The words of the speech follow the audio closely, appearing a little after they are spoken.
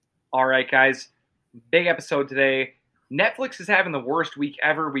All right, guys. Big episode today. Netflix is having the worst week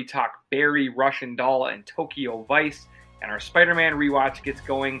ever. We talk Barry, Russian Doll, and Tokyo Vice. And our Spider-Man rewatch gets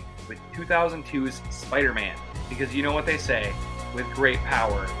going with 2002's Spider-Man. Because you know what they say, with great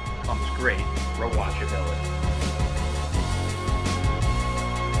power comes great rewatchability.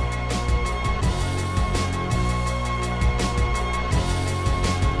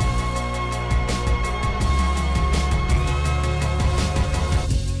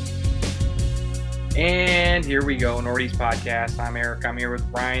 And here we go, Nordy's Podcast. I'm Eric. I'm here with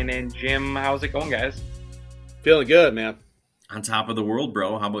Brian and Jim. How's it going, guys? Feeling good, man. On top of the world,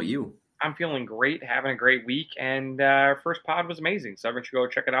 bro. How about you? I'm feeling great, having a great week, and our first pod was amazing. So everyone should go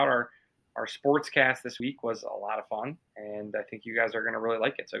check it out. Our sportscast this week was a lot of fun, and I think you guys are going to really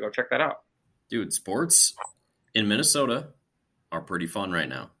like it. So go check that out. Dude, sports in Minnesota are pretty fun right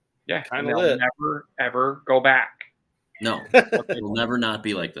now. Yeah, Kind and of they'll lit. never, ever go back. No, it will never not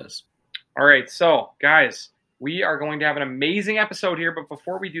be like this. All right, so guys, we are going to have an amazing episode here. But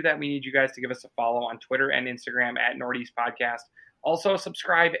before we do that, we need you guys to give us a follow on Twitter and Instagram at Nordy's Podcast. Also,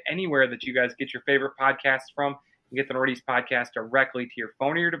 subscribe anywhere that you guys get your favorite podcasts from. You get the Nordy's Podcast directly to your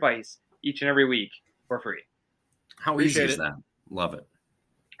phone or your device each and every week for free. How Appreciate easy is it. that? Love it.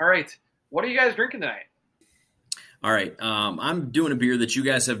 All right, what are you guys drinking tonight? All right, I'm doing a beer that you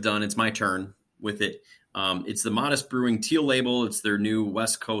guys have done. It's my turn with it. It's the Modest Brewing Teal Label. It's their new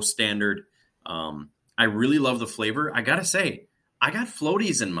West Coast standard. I really love the flavor. I got to say, I got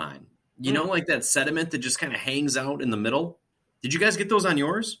floaties in mine. You know, like that sediment that just kind of hangs out in the middle? Did you guys get those on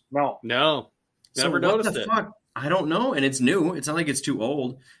yours? No. No, never So what noticed the it. fuck? I don't know, and it's new. It's not like it's too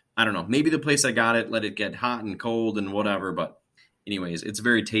old. I don't know. Maybe the place I got it let it get hot and cold and whatever. But anyways, it's a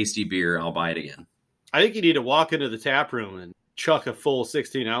very tasty beer. I'll buy it again. I think you need to walk into the tap room and chuck a full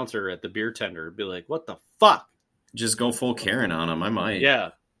 16-ouncer at the beer tender and be like, what the fuck? Just go full Karen on them. I might. Yeah,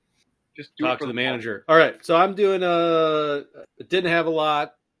 Just do it talk for to the manager. All right, so I'm doing didn't have a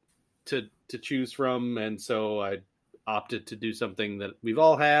lot to choose from, and so I opted to do something that we've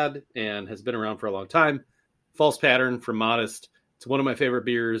all had and has been around for a long time. False Pattern from Modest. It's one of my favorite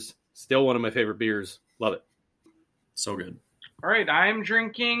beers. Still one of my favorite beers. Love it. So good. All right, I'm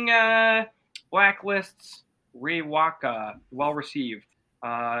drinking Blacklist's Rewaka. Well received.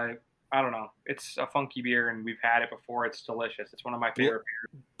 I don't know. It's a funky beer, and we've had it before. It's delicious. It's one of my favorite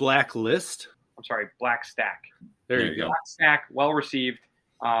beers. Blacklist. I'm sorry, Black Stack. There you go. Black Stack, well received.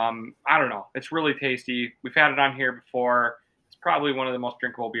 I don't know. It's really tasty. We've had it on here before. It's probably one of the most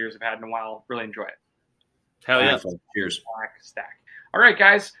drinkable beers I've had in a while. Really enjoy it. Hell yeah. Cheers. Black Stack. All right,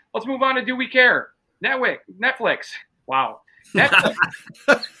 guys. Let's move on to Do We Care? Netflix. Wow. Netflix.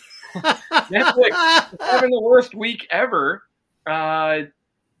 Netflix is having the worst week ever.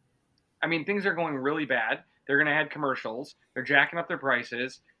 I mean, things are going really bad. They're going to add commercials. They're jacking up their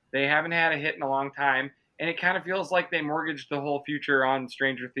prices. They haven't had a hit in a long time. And it kind of feels like they mortgaged the whole future on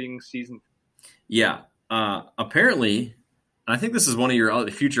Stranger Things season. Yeah. Apparently, I think this is one of your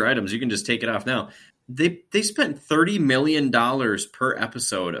future items. You can just take it off now. They spent $30 million per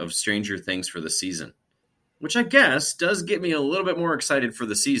episode of Stranger Things for the season, which I guess does get me a little bit more excited for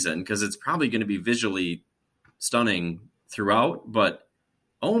the season because it's probably going to be visually stunning throughout. But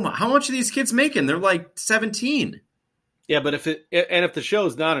oh my, how much are these kids making? They're like 17. Yeah, but if the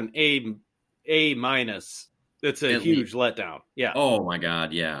show's not an A minus, it's a huge letdown. Yeah. Oh my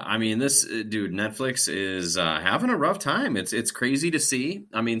God. Yeah. I mean, this dude, Netflix is having a rough time. It's crazy to see.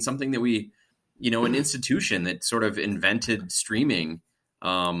 I mean, something that we, an institution that sort of invented streaming,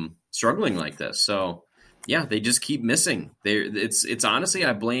 struggling like this. So yeah, they just keep missing. It's honestly,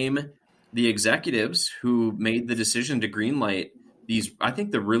 I blame the executives who made the decision to greenlight these, I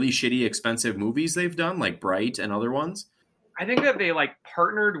think the really shitty, expensive movies they've done, like Bright and other ones. I think that they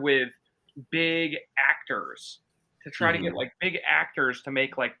partnered with big actors to try to get big actors to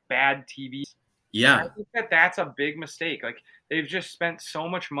make bad TV. Yeah. I think that's a big mistake. They've just spent so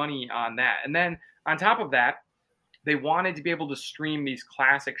much money on that. And then on top of that, they wanted to be able to stream these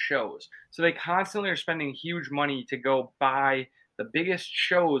classic shows. So they constantly are spending huge money to go buy the biggest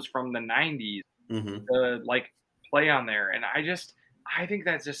shows from the 90s to play on there. And I think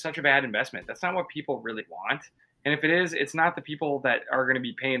that's just such a bad investment. That's not what people really want. And if it is, it's not the people that are going to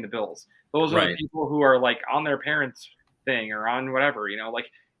be paying the bills. Those are the people who are on their parents' thing or on whatever,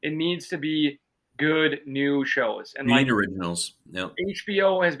 it needs to be good new shows. And need originals. Yep.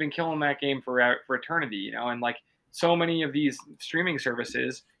 HBO has been killing that game for eternity, and so many of these streaming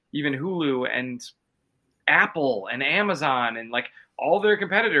services, even Hulu and Apple and Amazon and all their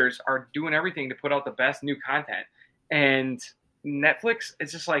competitors are doing everything to put out the best new content. And Netflix,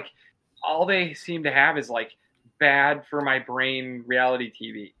 it's just all they seem to have is bad for my brain reality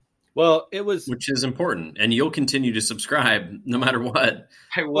TV. Well, it was. which is important, and you'll continue to subscribe no matter what.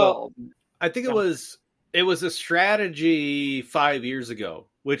 I will. Well, I think it was a strategy 5 years ago,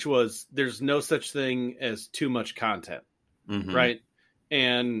 which was there's no such thing as too much content, Mhm. right?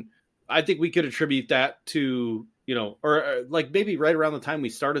 And I think we could attribute that to, or like maybe right around the time we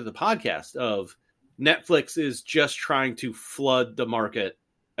started the podcast of Netflix is just trying to flood the market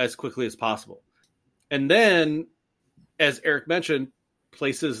as quickly as possible. And then, as Eric mentioned,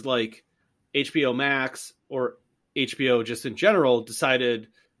 places like HBO Max or HBO just in general decided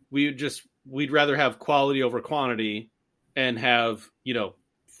we'd rather have quality over quantity and have,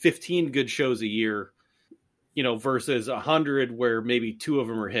 15 good shows a year, versus 100 where maybe 2 of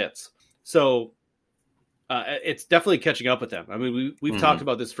them are hits. So it's definitely catching up with them. I mean, we've talked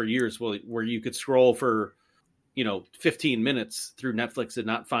about this for years where you could scroll for, 15 minutes through Netflix and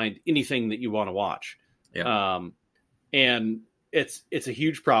not find anything that you want to watch. Yeah. And it's a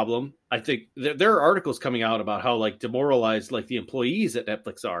huge problem. I think there are articles coming out about how like demoralized like the employees at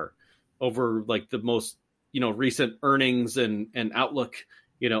Netflix are over like the most, recent earnings and outlook,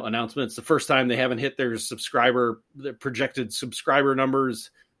 announcements. The first time they haven't hit their projected subscriber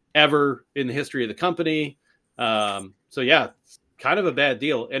numbers ever in the history of the company. So yeah, it's kind of a bad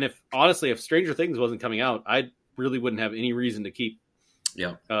deal. And if Stranger Things wasn't coming out, I really wouldn't have any reason to keep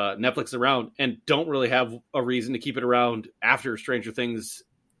Netflix around, and don't really have a reason to keep it around after Stranger Things,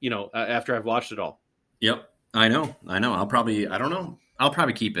 after I've watched it all. Yep. I know. I'll probably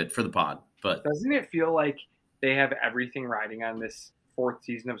keep it for the pod, but doesn't it feel like they have everything riding on this 4th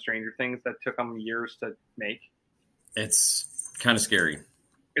season of Stranger Things that took them years to make? It's kind of scary.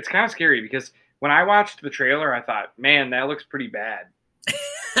 It's kind of scary because when I watched the trailer, I thought, man, that looks pretty bad.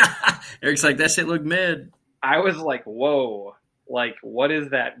 Eric's like, that shit looked mid. I was like, whoa. Like, what is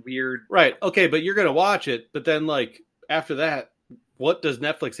that weird? Right. Okay, but you're going to watch it. But then, like, after that, what does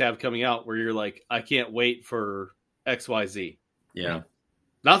Netflix have coming out where you're like, I can't wait for XYZ? Yeah.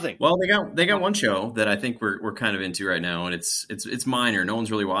 Nothing. Well, they got one show that I think we're kind of into right now, and it's minor. No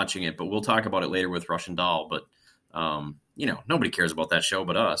one's really watching it, but we'll talk about it later with Russian Doll. But nobody cares about that show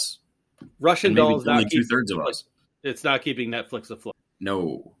but us. Russian Doll is only not 2/3 of us. It's not keeping Netflix afloat.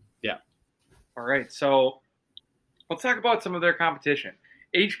 No. Yeah. All right, so let's talk about some of their competition.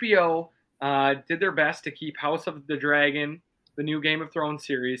 HBO did their best to keep House of the Dragon, the new Game of Thrones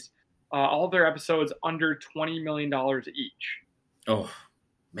series, all their episodes under $20 million each. Oh,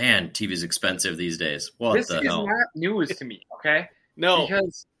 man, TV's expensive these days. What this the is hell? not news to me, okay? No,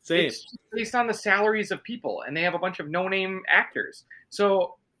 because same. It's based on the salaries of people, and they have a bunch of no-name actors.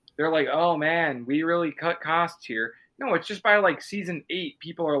 So they're like, oh, man, we really cut costs here. No, it's just by, like, season 8,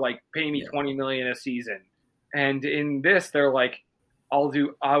 people are like, pay me $20 million a season. And in this, they're like, I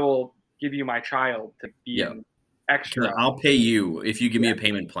will give you my child to be an extra. I'll pay you if you give me a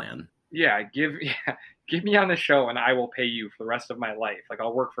payment plan. Yeah, give me on the show and I will pay you for the rest of my life. Like,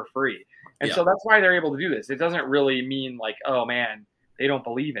 I'll work for free. And so that's why they're able to do this. It doesn't really mean like, oh man, they don't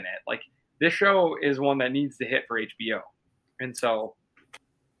believe in it. Like, this show is one that needs to hit for HBO. And so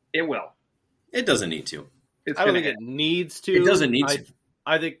it will. It doesn't need to. I don't think it needs to. It doesn't need to.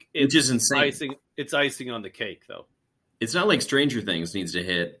 I think it's which is insane. It's icing on the cake, though. It's not like Stranger Things needs to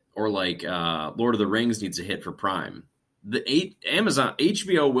hit, or like Lord of the Rings needs to hit for Prime.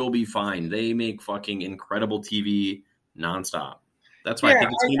 HBO will be fine. They make fucking incredible TV nonstop. That's why I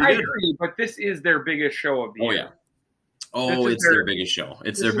think it's going to be good. Agree, but this is their biggest show of the year. Yeah. Oh, it's their biggest show.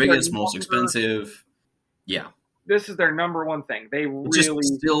 It's their biggest, most expensive. Yeah. This is their number one thing. They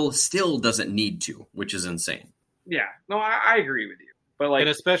really still doesn't need to, which is insane. Yeah. No, I agree with you. But like, and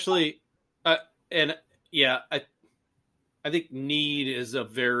especially, I think need is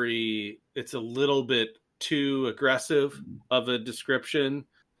it's a little bit too aggressive of a description.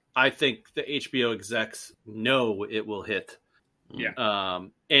 I think the HBO execs know it will hit. Yeah.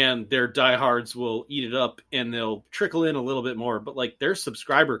 And their diehards will eat it up and they'll trickle in a little bit more. But like their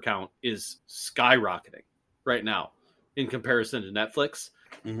subscriber count is skyrocketing right now in comparison to Netflix.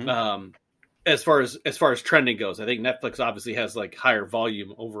 Mm-hmm. As far as trending goes, I think Netflix obviously has like higher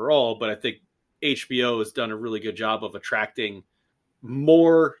volume overall, but I think HBO has done a really good job of attracting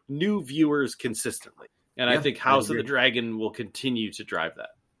more new viewers consistently. And I think House of the Dragon will continue to drive that.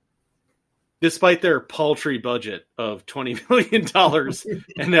 Despite their paltry budget of $20 million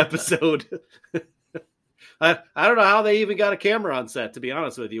an episode. I don't know how they even got a camera on set, to be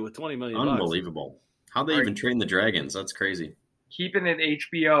honest with you, with $20 million. Unbelievable. How they even train the dragons. That's crazy. Keeping it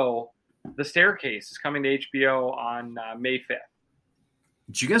HBO, The Staircase is coming to HBO on May 5th.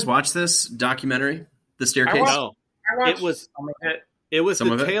 Did you guys watch this documentary, The Staircase? I watched some of it. It was Some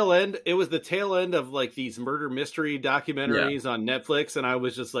the of it? tail end. It was the tail end of like these murder mystery documentaries on Netflix, and I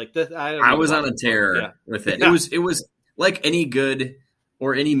was just like, I don't. I Need to was on watch a this one. tear Yeah. with it. Yeah. It was like any good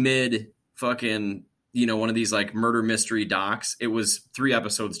or any mid fucking, one of these like murder mystery docs. It was 3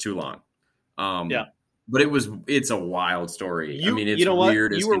 episodes too long. Yeah. But it's a wild story. It's you know what?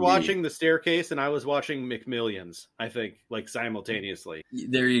 weird. You were watching The Staircase, and I was watching McMillions. I think like simultaneously.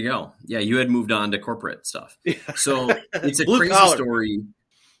 There you go. Yeah, you had moved on to corporate stuff. Yeah. So it's a Blue crazy collar. story.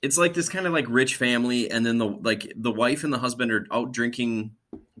 It's like this kind of like rich family, and then the wife and the husband are out drinking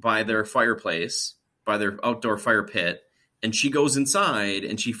by their fireplace, by their outdoor fire pit, and she goes inside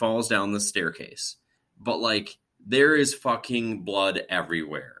and she falls down the staircase. But like there is fucking blood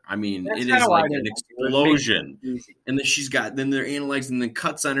everywhere. That's it kinda is why like I an didn't explosion. Easy. And then they're analyzing the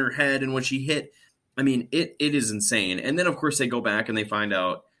cuts on her head and what she hit. It is insane. And then of course they go back and they find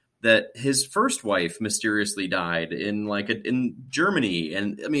out that his first wife mysteriously died in Germany.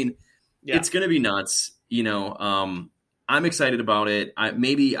 And it's going to be nuts. I'm excited about it.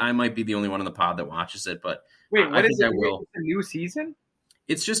 Maybe I might be the only one on the pod that watches it, but Wait, what I is think it? I will. It's a new season?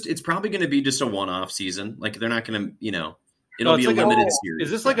 It's probably going to be just a one-off season. Like they're not going to, it'll Oh, be it's a like limited series.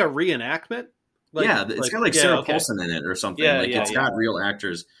 Is this like a reenactment? It's got Sarah Paulson in it or something. It's got real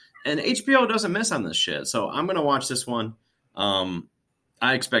actors. And HBO doesn't miss on this shit. So I'm going to watch this one.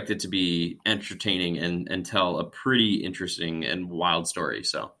 I expect it to be entertaining and tell a pretty interesting and wild story.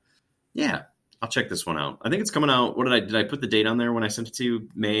 So yeah, I'll check this one out. I think it's coming out. Did I put the date on there when I sent it to you?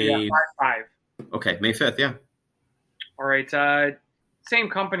 May 5. Okay, May 5th. Yeah. All right.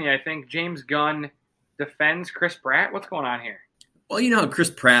 Same company, I think. James Gunn defends Chris Pratt. What's going on here? Well, you know how Chris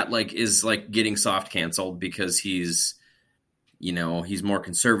Pratt is getting soft canceled because he's more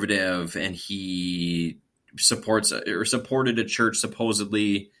conservative and he supported a church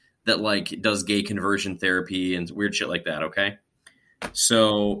supposedly that does gay conversion therapy and weird shit like that. Okay.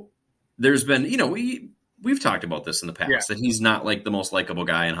 So there's been, we've talked about this in the past that he's not the most likable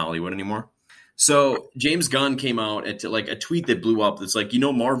guy in Hollywood anymore. So James Gunn came out at a tweet that blew up. That's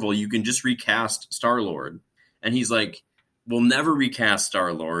Marvel, you can just recast Star-Lord. And he's like, we'll never recast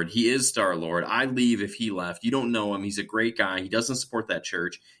Star-Lord. He is Star-Lord. I'd leave if he left. You don't know him. He's a great guy. He doesn't support that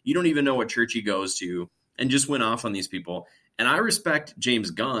church. You don't even know what church he goes to. And just went off on these people. And I respect James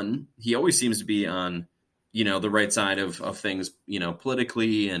Gunn. He always seems to be on, the right side of things,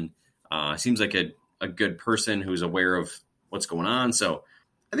 politically. And seems like a good person who's aware of what's going on. So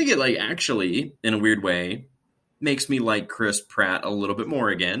I think it actually, in a weird way, makes me like Chris Pratt a little bit more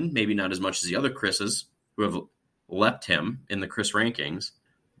again. Maybe not as much as the other Chris's who have leapt him in the Chris rankings.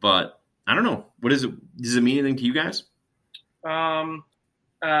 But I don't know. What is it? Does it mean anything to you guys?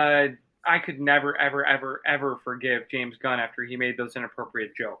 I could never, ever, ever, ever forgive James Gunn after he made those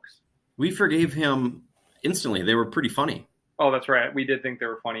inappropriate jokes. We forgave him instantly. They were pretty funny. Oh, that's right. We did think they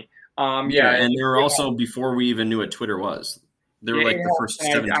were funny. And they were also before we even knew what Twitter was. They were the first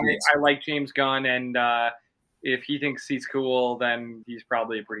 7 tweets. I like James Gunn, and if he thinks he's cool, then he's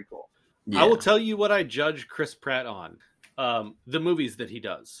probably pretty cool. Yeah. I will tell you what I judge Chris Pratt on. The movies that he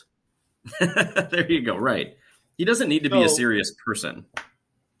does. There you go. Right. He doesn't need to be a serious person.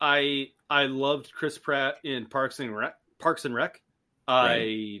 I loved Chris Pratt in Parks and Rec. Right.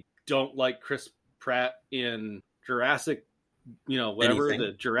 I don't like Chris Pratt in Jurassic,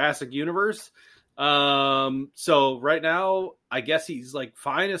 the Jurassic universe. So right now, I guess he's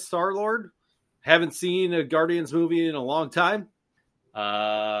fine as Star-Lord. Haven't seen a Guardians movie in a long time.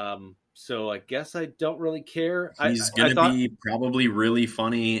 So I guess I don't really care. He's going to be probably really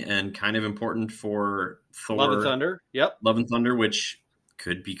funny and kind of important for Thor. Love and Thunder. Yep. Love and Thunder, which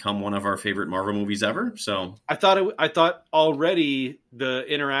could become one of our favorite Marvel movies ever. So I thought already the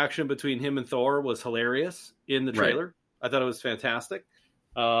interaction between him and Thor was hilarious in the trailer. Right. I thought it was fantastic.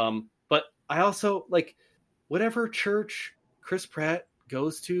 But I also whatever church Chris Pratt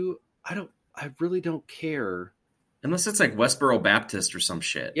goes to, I really don't care. Unless it's Westboro Baptist or some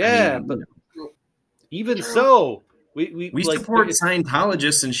shit. Yeah, but even so, we support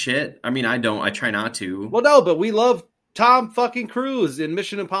Scientologists and shit. I don't. I try not to. Well, no, but we love Tom fucking Cruise in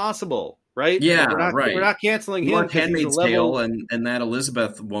Mission Impossible, right? Yeah, right. We're not canceling him. Handmaid's Tale and that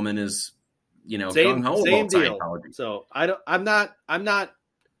Elizabeth woman is, gung ho about Scientology. So I'm not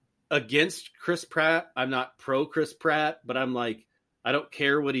against Chris Pratt. I'm not pro Chris Pratt, but I'm I don't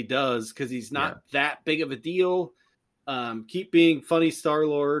care what he does because he's not that big of a deal. Keep being funny,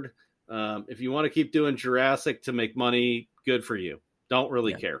 Star-Lord. If you want to keep doing Jurassic to make money, good for you. Don't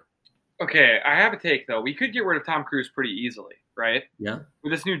really care. Okay, I have a take, though. We could get rid of Tom Cruise pretty easily, right? Yeah.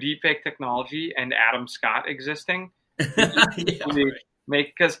 With this new deepfake technology and Adam Scott existing.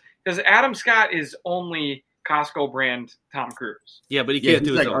 Because Because Adam Scott is only Costco brand Tom Cruise. Yeah, but he Yeah, can't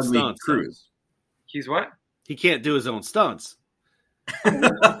do he's his like own Ugly stunts. Cruise. He's what? He can't do his own stunts.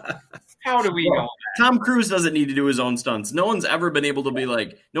 How do we know? Tom Cruise doesn't need to do his own stunts. No one's ever been able to be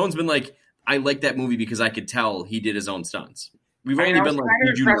like, no one's been like, I like that movie because I could tell he did his own stunts. We've I mean, only I was been like, kind of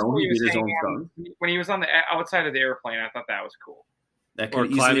did you impressed know when he was did his own saying, stunts? when he was on the outside of the airplane. I thought that was cool. That Or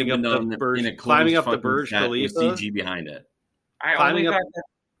could easily climbing have been up the done Burj- in a climbing up the fucking Burj set with Khalifa. CG behind it. I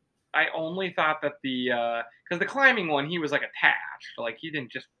only thought that because the climbing one, he was like attached, like he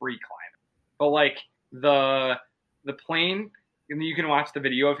didn't just free climb. But like the plane, and you can watch the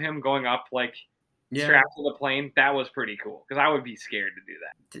video of him going up like strapped to the plane. That was pretty cool because I would be scared to do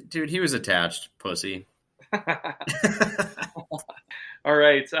that. Dude, he was attached, pussy. All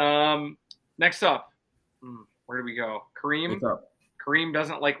right. Next up, where do we go? Kareem. What's up? Kareem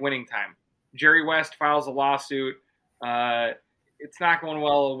doesn't like winning time. Jerry West files a lawsuit. It's not going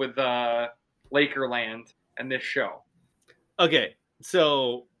well with Lakerland and this show. Okay,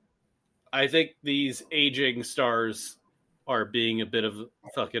 so I think these aging stars are being a bit of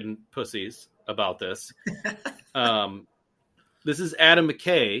fucking pussies about this. This is Adam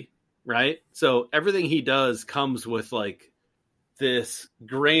McKay, right? So everything he does comes with like this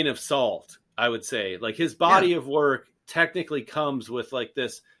grain of salt, I would say. Like his body of work technically comes with like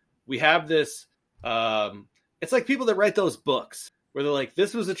this. We have this. It's like people that write those books where they're like,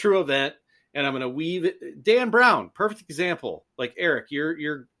 this was a true event and I'm going to weave it. Dan Brown, perfect example. Like Eric,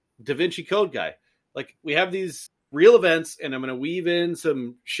 you're Da Vinci Code guy. Like we have these real events and I'm going to weave in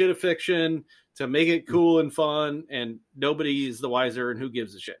some shit of fiction to make it cool and fun. And nobody's the wiser and who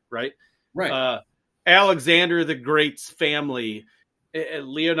gives a shit. Right. Right. Alexander the Great's family,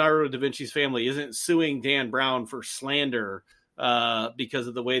 Leonardo da Vinci's family isn't suing Dan Brown for slander because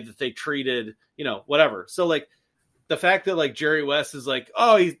of the way that they treated, whatever. So like the fact that like Jerry West is like,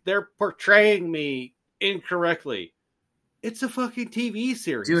 oh, they're portraying me incorrectly. It's a fucking TV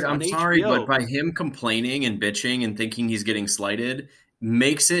series. Dude, I'm sorry, HBO. but by him complaining and bitching and thinking he's getting slighted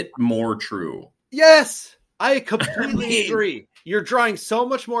makes it more true. Yes, I completely agree. You're drawing so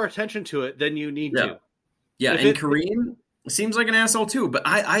much more attention to it than you need to. Yeah, and Kareem seems like an asshole too, but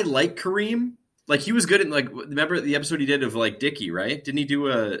I like Kareem. Like he was good at like, remember the episode he did of like Dickie, right? Didn't he do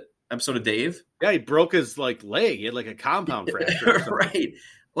a episode of Dave? Yeah, he broke his like leg. He had like a compound fracture. Right.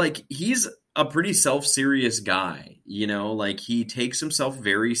 Like he's a pretty self-serious guy, like he takes himself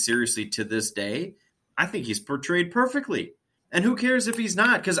very seriously to this day. I think he's portrayed perfectly. And who cares if he's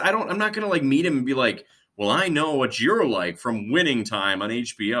not? Because I'm not gonna like meet him and be like, well, I know what you're like from Winning Time on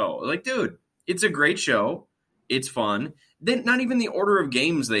HBO. Like, dude, it's a great show. It's fun. Then not even the order of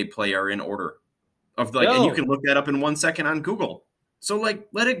games they play are in order. Of like, and you can look that up in 1 second on Google. So like,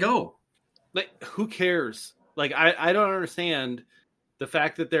 let it go. Like, who cares? Like, I don't understand the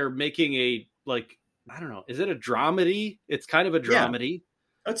fact that they're making a like, I don't know, is it a dramedy? It's kind of a dramedy.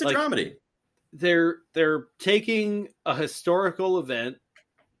 Yeah, it's a dramedy. They're taking a historical event,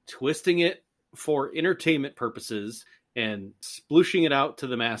 twisting it for entertainment purposes, and splooshing it out to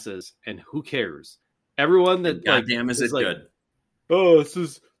the masses. And who cares? Everyone that goddamn is it like, good? Oh, this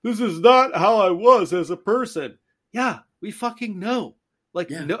is not how I was as a person. Yeah, we fucking know. Like,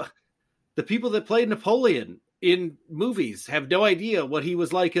 no, the people that played Napoleon in movies have no idea what he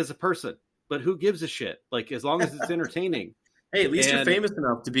was like as a person. But who gives a shit? Like, as long as it's entertaining. Hey, at least you're famous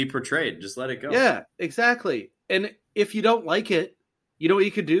enough to be portrayed. Just let it go. Yeah, exactly. And if you don't like it, you know what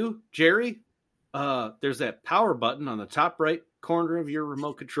you could do, Jerry? There's that power button on the top right corner of your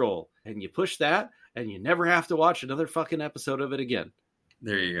remote control. And you push that, and you never have to watch another fucking episode of it again.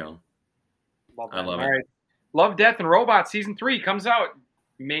 There you go. I love it. All right. Love, Death, and Robots Season 3 comes out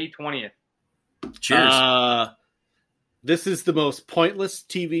May 20th. Cheers. This is the most pointless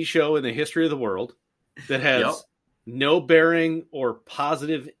TV show in the history of the world that has no bearing or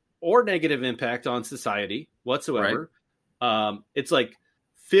positive or negative impact on society whatsoever. Right. It's like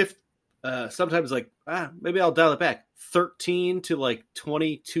sometimes like, maybe I'll dial it back, 13 to like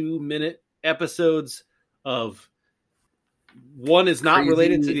 22-minute episodes of one is not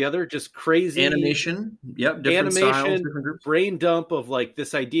related to the other, just crazy animation. Yep. Different styles, different groups. Brain dump of like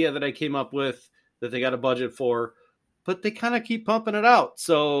this idea that I came up with that they got a budget for, but they kind of keep pumping it out.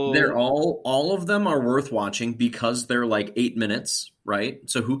 So they're all of them are worth watching because they're like 8 minutes, right?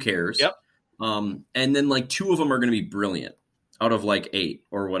 So who cares? Yep. And then like 2 of them are going to be brilliant out of like 8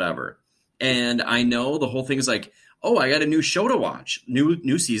 or whatever. And I know the whole thing is like, oh, I got a new show to watch.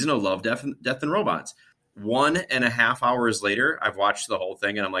 New season of Love, Death, and Robots. 1.5 hours later, I've watched the whole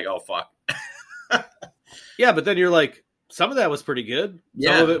thing and I'm like, oh, fuck. Yeah, but then you're like, some of that was pretty good.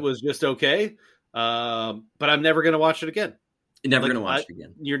 Yeah. Some of it was just okay. But I'm never going to watch it again. You're never going to watch it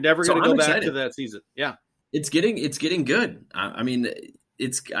again. You're never going to go back to that season. Yeah. It's getting good. I mean,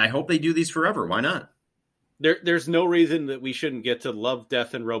 I hope they do these forever. Why not? There's no reason that we shouldn't get to Love,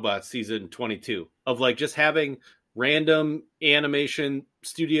 Death, and Robots season 22 of like just having random animation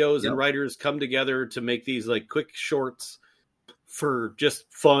studios and writers come together to make these like quick shorts for just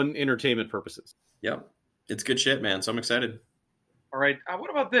fun entertainment purposes. Yep. It's good shit, man. So I'm excited. All right. What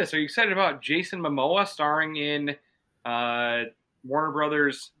about this? Are you excited about Jason Momoa starring in Warner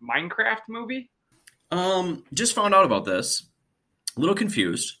Brothers Minecraft movie? Just found out about this. A little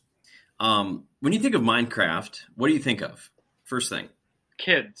confused. When you think of Minecraft, what do you think of? First thing.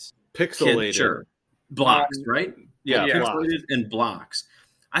 Kids. Pixelated. Kids, sure. Blocks, right? Yeah, pixelated and blocks.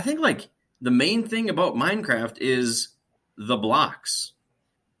 I think like the main thing about Minecraft is the blocks.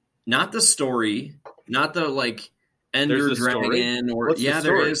 Not the story, not the like Ender Dragon or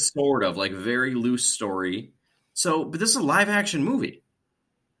there is sort of like very loose story. So, but this is a live action movie.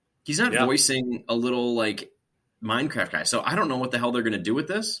 He's not voicing a little like Minecraft guy. So I don't know what the hell they're going to do with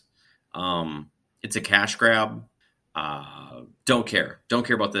this. It's a cash grab. Don't care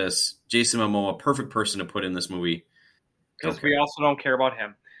about this. Jason Momoa, perfect person to put in this movie. Because we also don't care about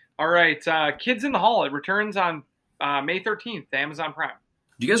him. All right, Kids in the Hall. It returns on May 13th to Amazon Prime.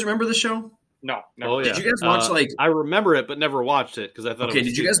 Do you guys remember the show? No. Never. Oh, yeah. Did you guys watch I remember it, but never watched it because I thought. Okay,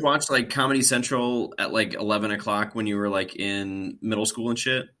 did you guys watch like Comedy Central at like 11 o'clock when you were like in middle school and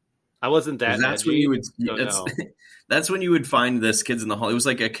shit? I wasn't that. That's when you would. That's when you would find this Kids in the Hall. It was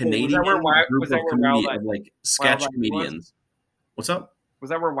like a Canadian group of like sketch comedians. What's up?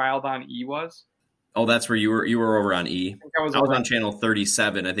 Was that where Wild on E was? Oh, that's where you were over on E. I was on channel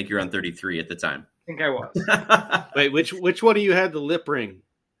 37. I think you were on 33 at the time. I think I was. Wait, which one of you had the lip ring?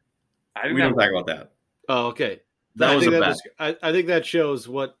 We don't talk about that. Oh, okay. That was a bet. I think that shows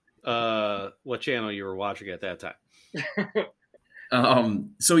what channel you were watching at that time.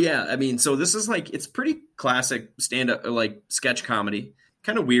 So yeah, I mean, so this is like, it's pretty classic stand-up, like sketch comedy,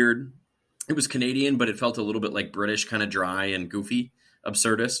 kind of weird. It was Canadian, but it felt a little bit like British, kind of dry and goofy,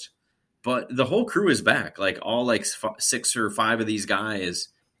 absurdist. But the whole crew is back, like all like 6 or 5 of these guys,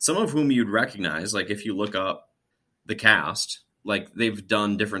 some of whom you'd recognize. Like if you look up the cast, like they've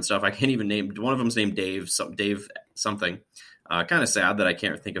done different stuff. I can't even name, one of them's named Dave something. Kind of sad that I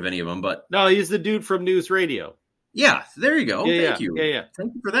can't think of any of them, but no, he's the dude from News Radio. Yeah, there you go. Thank you. Yeah.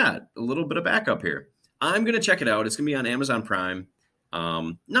 Thank you for that. A little bit of backup here. I'm going to check it out. It's going to be on Amazon Prime.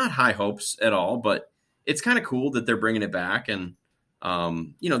 Not high hopes at all, but it's kind of cool that they're bringing it back. And,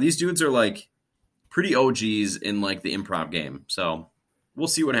 these dudes are like pretty OGs in like the improv game. So we'll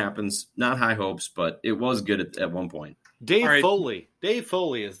see what happens. Not high hopes, but it was good at one point. Dave Foley. Dave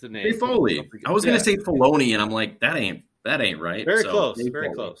Foley is the name. Dave Foley. I was going to say Filoni, and I'm like, that ain't right. Very close.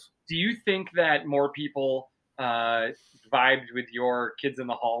 Very close. Do you think that more people vibed with your Kids in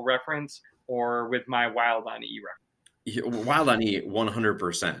the Hall reference or with my Wild on E reference? Wild on E,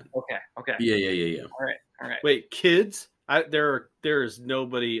 100%. Okay. Yeah. All right. Wait, kids? There is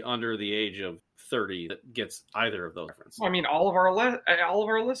nobody under the age of 30 that gets either of those references. I mean, all of our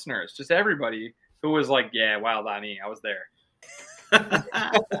listeners, just everybody who was like, yeah, Wild on E, I was there.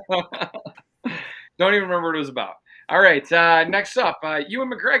 Don't even remember what it was about. All right, next up, Ewan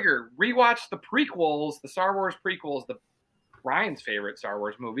McGregor rewatched the prequels, the Star Wars prequels, Ryan's favorite Star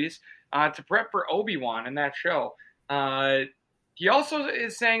Wars movies, to prep for Obi-Wan in that show. He also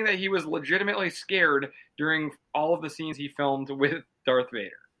is saying that he was legitimately scared during all of the scenes he filmed with Darth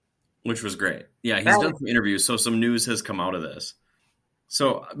Vader. Which was great. Yeah, he's done some interviews, so some news has come out of this.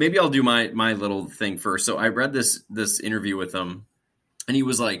 So maybe I'll do my little thing first. So I read this interview with him, and he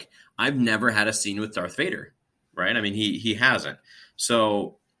was like, I've never had a scene with Darth Vader. Right? I mean, he hasn't.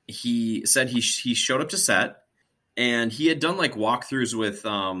 So he said he showed up to set, and he had done like walkthroughs with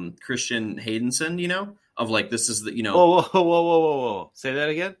Christian Haydenson, of like, this is the, Whoa. Say that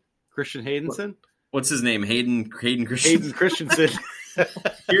again? Christian Haydenson? What's his name? Hayden Christensen. Hayden Christensen.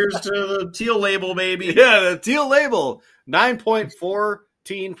 Here's to the teal label, baby. Yeah, the teal label. 9.14%.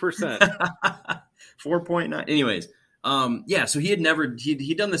 4.9. Anyways. So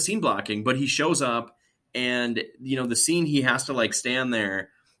he'd done the scene blocking, but he shows up, and the scene, he has to like stand there,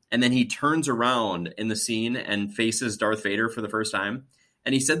 and then he turns around in the scene and faces Darth Vader for the first time.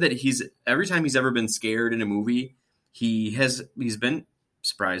 And he said that every time he's ever been scared in a movie, he's been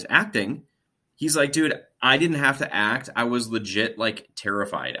surprised acting. He's like, dude, I didn't have to act. I was legit like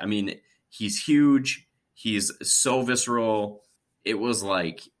terrified. I mean, he's huge. He's so visceral. It was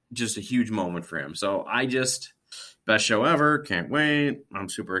like just a huge moment for him. So best show ever. Can't wait. I'm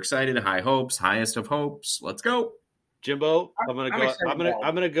super excited. High hopes, highest of hopes. Let's go. Jimbo, I want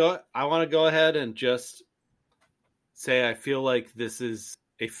to go ahead and just say I feel like this is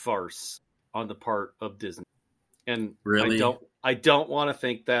a farce. on the part of Disney. And Really? I don't want to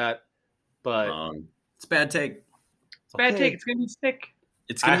think that, but it's a bad take. It's a bad take. It's going to be sick.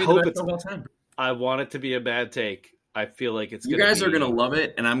 It's going to be the best of all time. I want it to be a bad take. I feel like you guys are going to love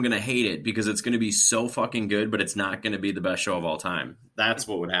it, and I'm going to hate it because it's going to be so fucking good, but it's not going to be the best show of all time. That's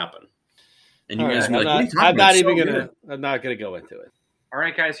what would happen. And you guys are like, I'm not going to go into it. All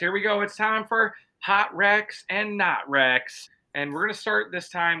right, guys, here we go. It's time for Hot Recs and Not Recs. And we're going to start this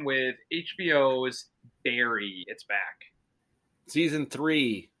time with HBO's Barry. It's back. Season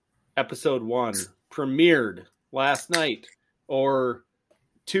 3, Episode 1, premiered last night or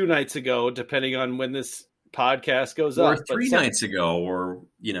 2 nights ago, depending on when this podcast goes up. Or 3 nights ago, or,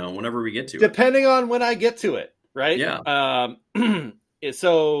 whenever we get to it. Depending on when I get to it, right? Yeah.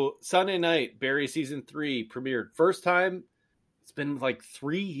 So, Sunday night, Barry Season 3 premiered. First time, it's been like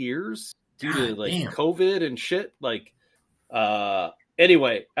 3 years due to COVID and shit.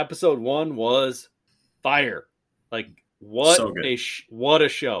 Anyway, Episode 1 was fire. What a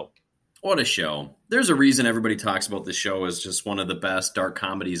show. What a show. There's a reason everybody talks about this show as just one of the best dark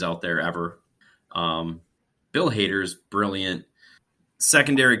comedies out there ever. Bill Hader's brilliant.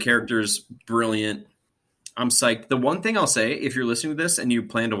 Secondary characters, brilliant. I'm psyched. The one thing I'll say, if you're listening to this and you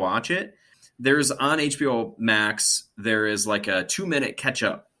plan to watch it, there's on HBO Max, there is like a 2-minute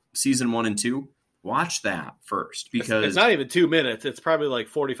catch-up, season 1 and 2. Watch that first, because it's not even 2 minutes. It's probably like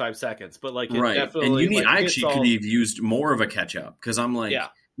 45 seconds, but right. Definitely, and I actually could have used more of a catch up, because I'm like,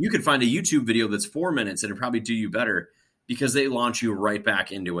 you could find a YouTube video that's 4 minutes and it'd probably do you better, because they launch you right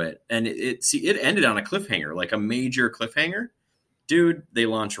back into it. And it ended on a cliffhanger, like a major cliffhanger, dude. They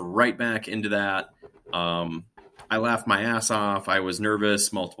launch right back into that. I laughed my ass off. I was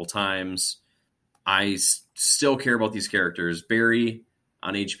nervous multiple times. I still care about these characters. Barry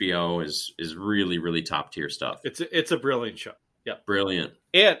on HBO is really, really top tier stuff. It's a brilliant show. Yeah, brilliant.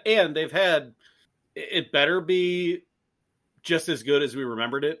 And they've had, it better be just as good as we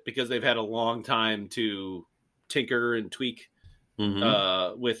remembered it, because they've had a long time to tinker and tweak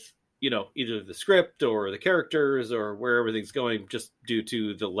with either the script or the characters or where everything's going, just due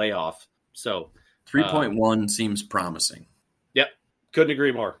to the layoff. So 3.1 seems promising. Yep, couldn't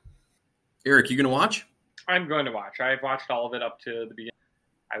agree more. Eric, you gonna watch? I'm going to watch. I've watched all of it up to the beginning.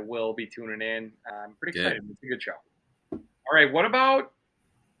 I will be tuning in. I'm pretty excited. It's a good show. All right, what about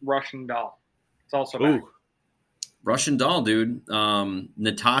Russian Doll? It's also back. Russian Doll, dude.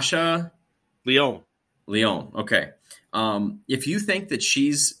 Natasha Lyonne. Okay. If you think that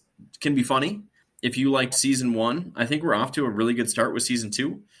she's can be funny, if you liked season 1, I think we're off to a really good start with season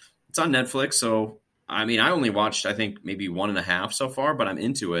 2. It's on Netflix, so I only watched, I think, maybe 1.5 so far, but I'm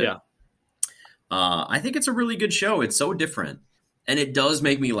into it. Yeah. I think it's a really good show. It's so different, and it does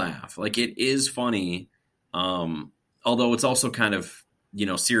make me laugh. Like, it is funny, although it's also kind of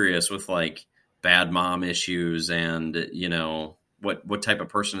serious with like bad mom issues and what type of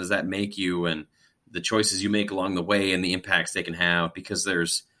person does that make you, and the choices you make along the way and the impacts they can have. Because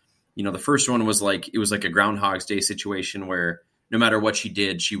there's the first one was like, it was like a Groundhog's Day situation where no matter what she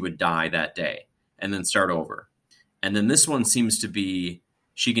did, she would die that day and then start over. And then this one seems to be,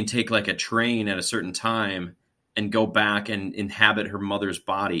 she can take like a train at a certain time and go back and inhabit her mother's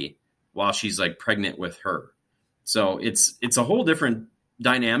body while she's like pregnant with her. So it's a whole different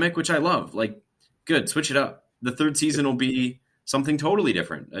dynamic, which I love. Like, good, switch it up. The 3rd season will be something totally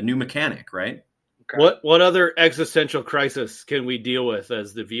different, a new mechanic, right? Okay. What other existential crisis can we deal with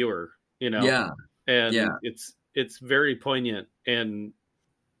as the viewer? Yeah. And it's very poignant and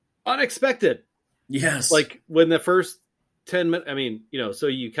unexpected. Yes. Like when the first 10 minutes, so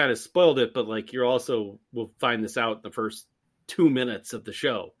you kind of spoiled it, but like you're also will find this out in the first 2 minutes of the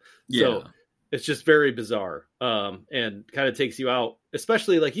show. Yeah. So it's just very bizarre. And kind of takes you out,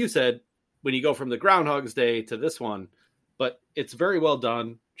 especially like you said, when you go from the Groundhog's Day to this one. But it's very well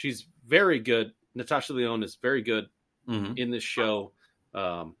done. She's very good. Natasha Lyonne is very good in this show.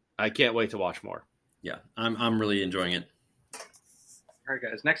 I can't wait to watch more. Yeah, I'm really enjoying it. All right,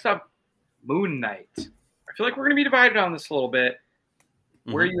 guys. Next up, Moon Knight. I feel like we're going to be divided on this a little bit.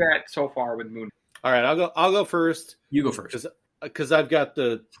 Where are you at so far with Moon Knight? All right, I'll go first. You go first. Because I've got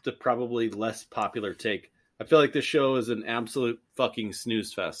the probably less popular take. I feel like this show is an absolute fucking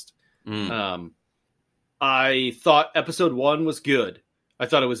snooze fest. I thought episode 1 was good. I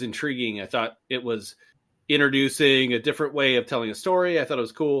thought it was intriguing. I thought it was introducing a different way of telling a story. I thought it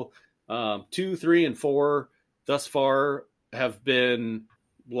was cool. 2, 3, and 4 thus far have been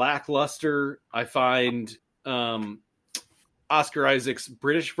lackluster. I find Oscar Isaac's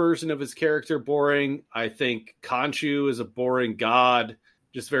British version of his character boring. I think Khonshu is a boring god,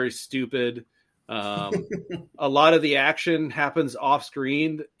 just very stupid. A lot of the action happens off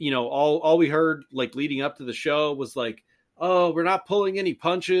screen. All we heard like leading up to the show was like, oh, we're not pulling any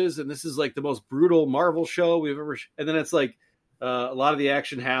punches, and this is like the most brutal Marvel show we've ever. And then it's like a lot of the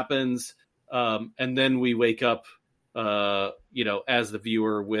action happens, and then we wake up, as the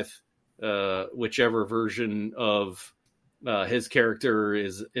viewer with whichever version of his character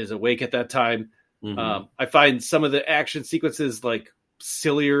is awake at that time. Mm-hmm. I find some of the action sequences like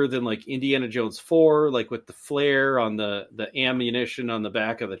sillier than like Indiana Jones 4, like with the flare on the ammunition on the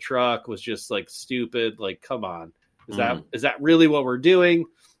back of the truck was just like stupid. Like, come on. Is that really what we're doing?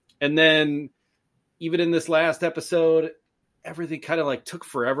 And then even in this last episode, everything kind of like took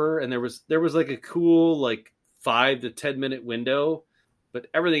forever. And there was like a cool, like 5 to 10 minute window, but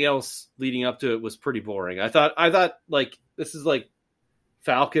everything else leading up to it was pretty boring. I thought like, this is like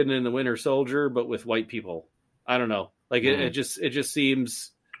Falcon and the Winter Soldier, but with white people. I don't know. Like it just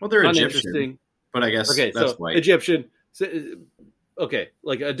seems they're uninteresting. Egyptian, but I guess that's white. Egyptian. Okay,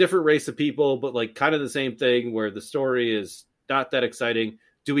 like a different race of people, but like kind of the same thing where the story is not that exciting.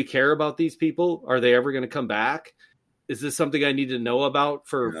 Do we care about these people? Are they ever going to come back? Is this something I need to know about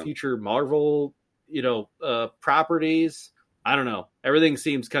for future Marvel, properties? I don't know. Everything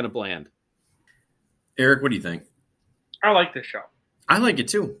seems kind of bland. Eric, what do you think? I like this show. I like it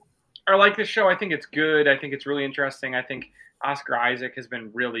too. I like this show. I think it's good. I think it's really interesting. I think Oscar Isaac has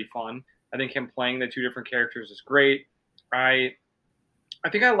been really fun. I think him playing the two different characters is great. I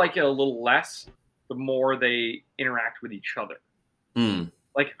think I like it a little less the more they interact with each other.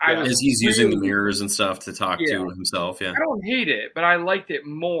 Like as he's using the mirrors and stuff to talk to himself. Yeah, I don't hate it, but I liked it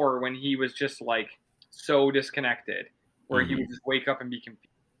more when he was just like so disconnected, where he would just wake up and be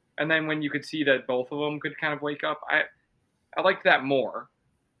confused. And then when you could see that both of them could kind of wake up, I liked that more.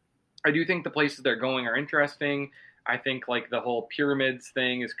 I do think the places they're going are interesting. I think like the whole pyramids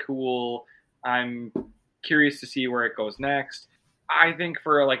thing is cool. I'm curious to see where it goes next. I think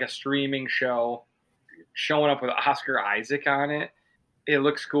for like a streaming show, showing up with Oscar Isaac on it, it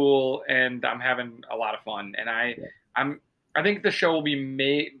looks cool, and I'm having a lot of fun. And I think the show will be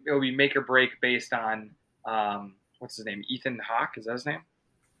make or break based on what's his name, Ethan Hawke, is that his name?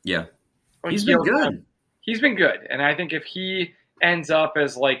 Yeah, he's been good. He's been good, and I think if he ends up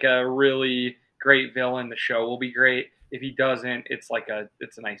as like a really great villain, the show will be great. If he doesn't, it's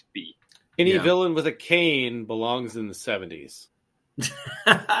a nice B. Any villain with a cane belongs in the 70s.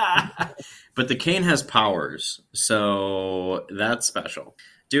 But the cane has powers, so that's special.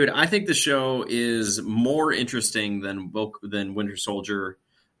 Dude, I think the show is more interesting than Winter Soldier,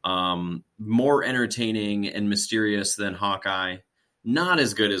 more entertaining and mysterious than Hawkeye, not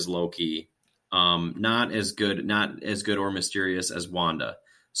as good as Loki, not as good or mysterious as Wanda.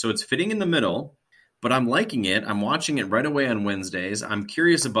 So it's fitting in the middle, but I'm liking it. I'm watching it right away on Wednesdays. I'm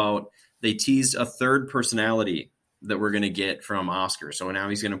curious about, they teased a third personality that we're going to get from Oscar. So now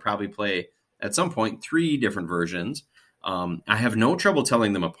he's going to probably play at some point 3 different versions. I have no trouble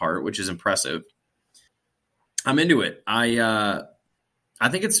telling them apart, which is impressive. I'm into it. I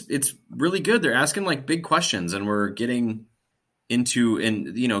think it's really good. They're asking like big questions, and we're getting into, and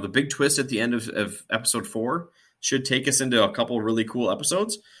the big twist at the end of episode 4 should take us into a couple really cool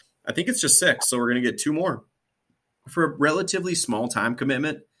episodes. I think it's just 6, so we're going to get 2 more for a relatively small time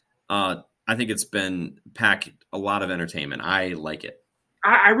commitment. I think it's been packed a lot of entertainment. I like it.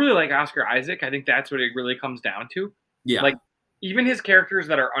 I really like Oscar Isaac. I think that's what it really comes down to. Yeah. Like, even his characters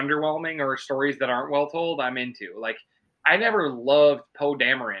that are underwhelming or stories that aren't well told, I'm into. Like, I never loved Poe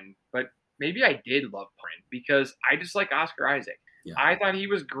Dameron, but maybe I did love Poe because I just like Oscar Isaac. Yeah. I thought he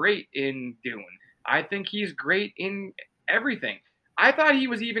was great in Dune. I think he's great in everything. I thought he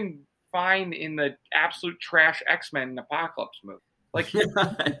was even fine in the absolute trash X-Men Apocalypse movie. Like,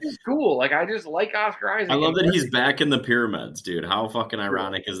 it's cool. Like, I just like Oscar Isaac. I love that he's back in the pyramids, dude. How fucking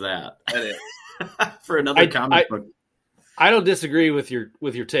ironic is that? That is. For another comic book. I don't disagree with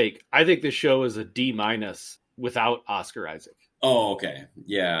your take. I think this show is a D- without Oscar Isaac. Oh, okay.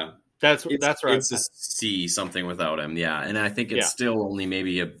 Yeah. That's right. It's a C something without him. Yeah. And I think it's still only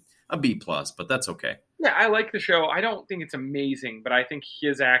maybe a B+, but that's okay. Yeah, I like the show. I don't think it's amazing, but I think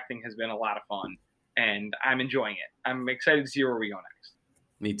his acting has been a lot of fun. And I'm enjoying it. I'm excited to see where we go next.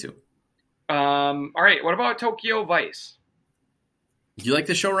 Me too. All right. What about Tokyo Vice? Do you like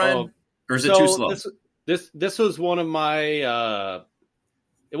the show, Ryan? Or is it too slow? This was one of my.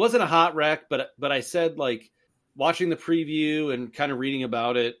 It wasn't a hot wreck, but I said, like, watching the preview and kind of reading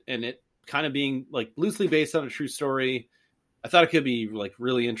about it, and it kind of being like loosely based on a true story, I thought it could be like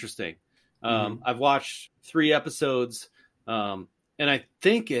really interesting. I've watched 3 episodes, and I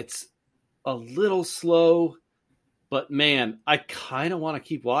think it's a little slow, but man, I kind of want to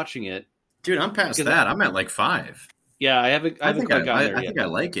keep watching it. Dude, I'm past that. I'm at like 5. Yeah, I haven't quite gotten there I yet. think I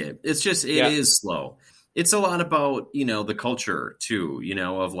like it. It's just it is slow. It's a lot about, the culture too,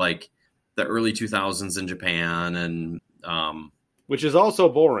 of like the early 2000s in Japan and which is also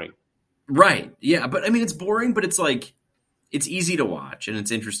boring. Right. Yeah, but I mean it's boring, but it's like it's easy to watch and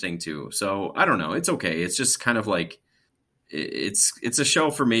it's interesting too. So, I don't know, it's okay. It's just kind of like it's a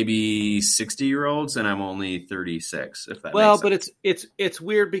show for maybe 60-year-olds and I'm only 36 if that makes sense. But it's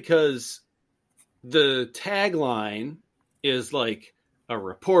weird because the tagline is like a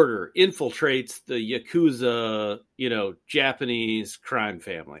reporter infiltrates the Yakuza, Japanese crime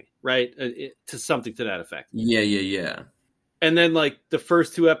family, right? To something to that effect. Yeah. And then like the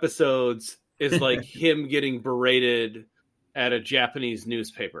first 2 episodes is like him getting berated at a Japanese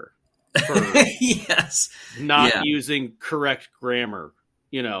newspaper for yes, not using correct grammar,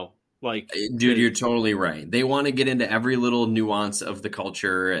 like dude, you're totally right. They want to get into every little nuance of the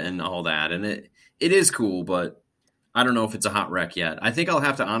culture and all that, and it is cool, but I don't know if it's a hot wreck yet. I think I'll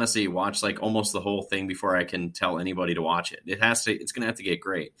have to honestly watch like almost the whole thing before I can tell anybody to watch it. It's gonna have to get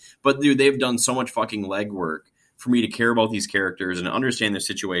great. But dude, they've done so much fucking legwork for me to care about these characters and understand their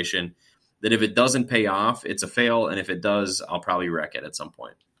situation that if it doesn't pay off, it's a fail, and if it does, I'll probably wreck it at some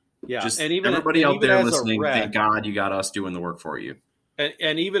point. Yeah, just and even everybody out there listening, wreck, thank God you got us doing the work for you.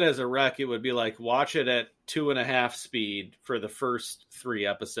 And even as a wreck, it would be like watch it at 2.5 speed for the first 3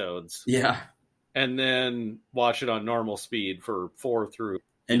 episodes. Yeah. And then watch it on normal speed for 4 through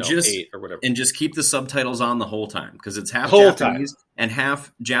 8 or whatever. And just keep the subtitles on the whole time because it's half Japanese and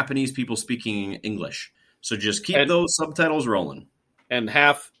half Japanese people speaking English. So just keep those subtitles rolling. And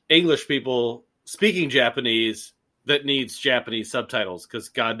half English people speaking Japanese that needs Japanese subtitles because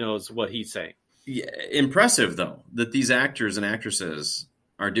God knows what he's saying. Yeah, impressive, though, that these actors and actresses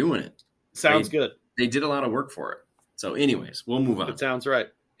are doing it. Sounds good. They did a lot of work for it. So anyways, we'll move on. It sounds right.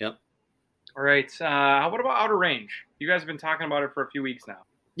 Yep. All right. What about Outer Range? You guys have been talking about it for a few weeks now.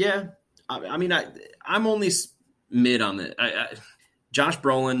 Yeah. I mean, I'm only mid on it. Josh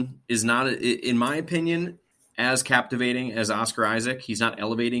Brolin is not, in my opinion, as captivating as Oscar Isaac. He's not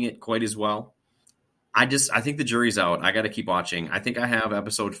elevating it quite as well. I think the jury's out. I got to keep watching. I think I have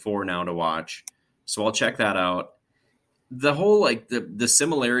episode 4 now to watch, so I'll check that out. The whole like the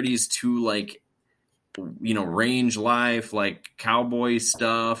similarities to like range life, like cowboy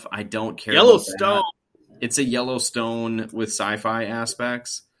stuff. I don't care. Yellowstone. It's a Yellowstone with sci-fi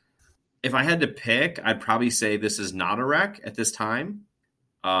aspects. If I had to pick, I'd probably say this is not a wreck at this time,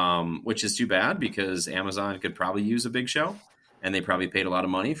 which is too bad because Amazon could probably use a big show, and they probably paid a lot of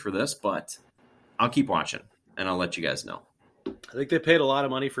money for this, but I'll keep watching, and I'll let you guys know. I think they paid a lot of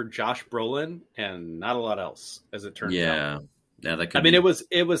money for Josh Brolin and not a lot else, as it turns out. Yeah, that could I mean, it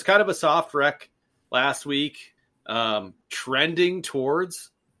was kind of a soft wreck last week, trending towards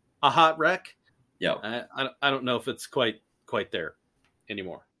a hot wreck. Yeah, I don't know if it's quite there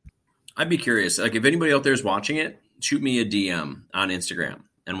anymore. I'd be curious. Like, if anybody out there is watching it, shoot me a DM on Instagram,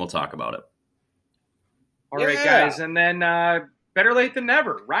 and we'll talk about it. All right, guys, and then better late than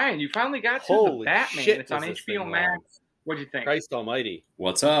never. Ryan, you finally got to the Batman. It's on HBO Max. What'd you think? Christ almighty.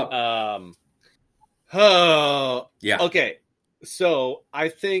 What's up? Yeah. Okay, so I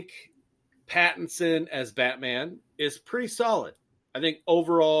think Pattinson as Batman is pretty solid. I think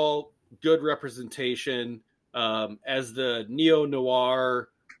overall good representation as the neo-noir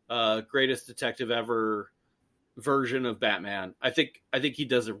greatest detective ever version of Batman. I think he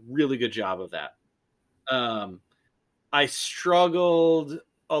does a really good job of that. I struggled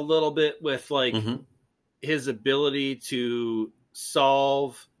a little bit with his ability to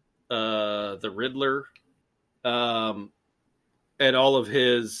solve the Riddler and all of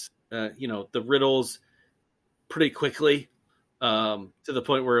his the riddles pretty quickly to the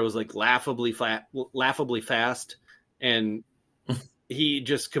point where it was like laughably fast, and he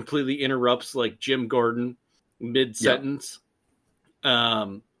just completely interrupts like Jim Gordon mid sentence.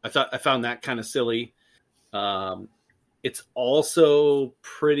 Yep. I found that kind of silly. It's also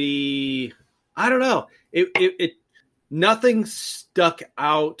pretty, I don't know. It nothing stuck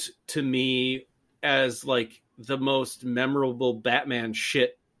out to me as like the most memorable Batman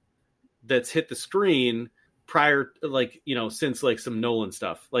shit that's hit the screen prior, like, since like some Nolan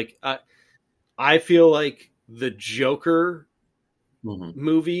stuff. Like I feel like the Joker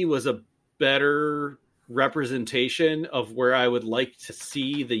movie was a better representation of where I would like to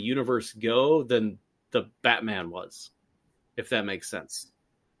see the universe go than the Batman was, if that makes sense.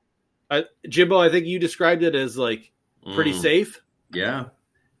 Jimbo, I think you described it as like pretty safe. Yeah.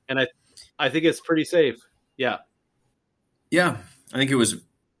 And I think it's pretty safe. Yeah. Yeah. I think it was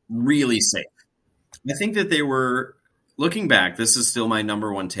really safe. I think that they were, looking back, this is still my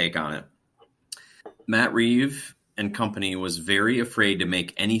number one take on it. Matt Reeves and company was very afraid to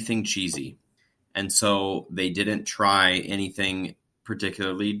make anything cheesy. And so they didn't try anything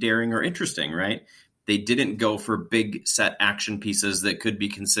particularly daring or interesting, right? They didn't go for big set action pieces that could be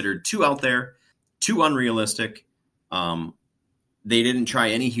considered too out there, too unrealistic. They didn't try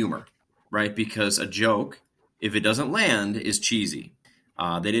any humor, right? Because a joke, if it doesn't land, is cheesy.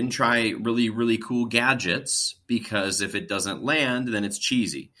 They didn't try really, really cool gadgets because if it doesn't land, then it's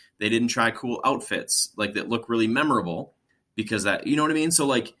cheesy. They didn't try cool outfits like that look really memorable because that, you know what I mean? So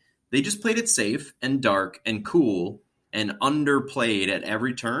like they just played it safe and dark and cool and underplayed at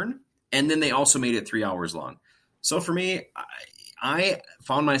every turn. And then they also made it 3 hours long. So for me, I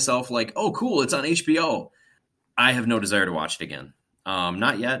found myself like, oh, cool, it's on HBO. I have no desire to watch it again.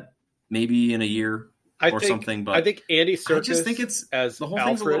 Not yet. Maybe in a year something. But I think Andy Serkis, I just think it's as the whole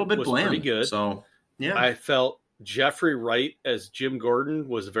Alfred thing's a little bit was bland. pretty good. So yeah, I felt Jeffrey Wright as Jim Gordon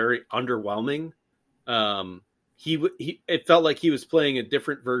was very underwhelming. It felt like he was playing a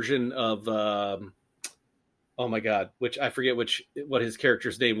different version of oh my god, which I forget what his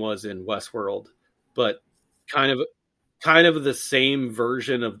character's name was in Westworld, but kind of the same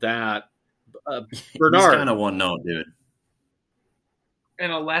version of that. Bernard, he's kind of one note, dude.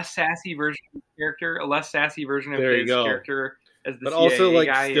 And a less sassy version of his character, There you go. character as the but CIA also like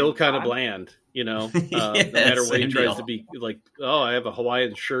guy still in kind of Bond. bland, you know. Yes, no matter what he same tries deal. to be like, oh, I have a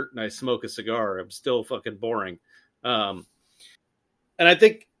Hawaiian shirt and I smoke a cigar. I'm still fucking boring. And I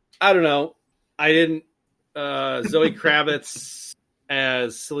think I don't know. I didn't. Zoe Kravitz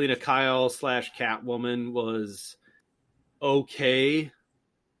as Selena Kyle / Catwoman was okay,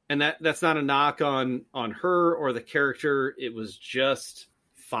 and that's not a knock on her or the character. It was just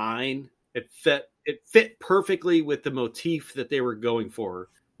fine. It fit perfectly with the motif that they were going for,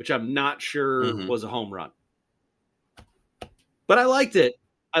 which I'm not sure was a home run. But I liked it.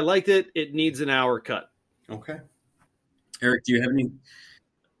 It needs an hour cut. Okay. Eric, do you have any?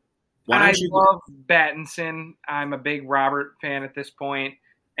 I love Pattinson. I'm a big Robert fan at this point,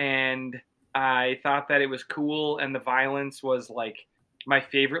 and I thought that it was cool, and the violence was like my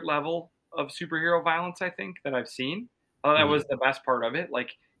favorite level of superhero violence, I think, that I've seen. That was the best part of it.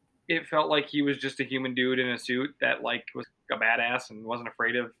 Like, it felt like he was just a human dude in a suit that like was a badass and wasn't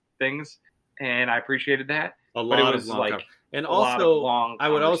afraid of things, and I appreciated that. A lot of long time. And also, I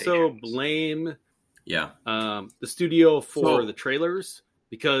would also blame the studio for the trailers,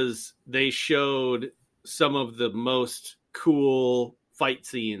 because they showed some of the most cool fight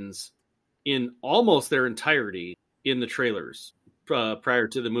scenes in almost their entirety in the trailers prior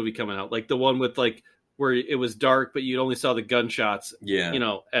to the movie coming out. Like the one with like where it was dark, but you only saw the gunshots, you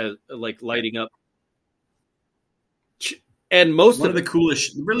know, as like lighting up. And most of the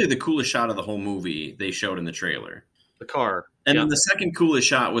coolest shot of the whole movie they showed in the trailer. The car. And then the second coolest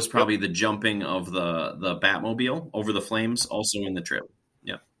shot was probably the jumping of the Batmobile over the flames, also in the trailer.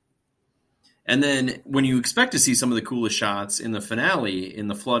 Yeah. And then when you expect to see some of the coolest shots in the finale, in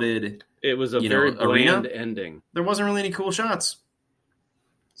the flooded, it was a very bland ending. There wasn't really any cool shots.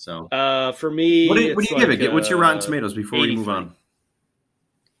 So for me, what do you give it? What's your Rotten Tomatoes before 83. We move on?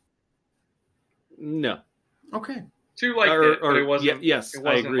 No. Okay. Too like it, but it wasn't. Yes, it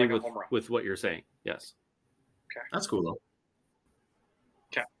wasn't I agree like with what you're saying. Yes. Okay. That's cool though.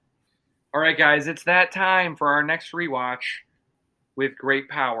 Okay. All right, guys, it's that time for our next rewatch. With great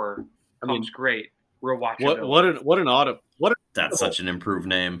power comes great rewatchability. What an autumn! That's such an improved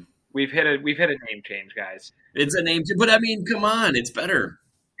name. We've hit a name change, guys. It's a name, but I mean, come on, it's better.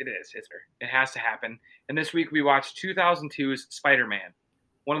 It is. It's better. It has to happen. And this week we watched 2002's Spider-Man,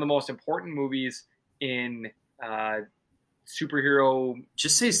 one of the most important movies in superhero.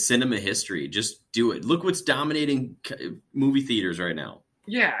 Just say cinema history. Just do it. Look what's dominating movie theaters right now.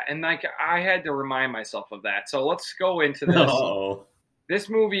 Yeah, and like I had to remind myself of that. So let's go into this. Uh-oh. This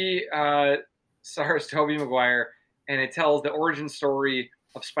movie stars Tobey Maguire, and it tells the origin story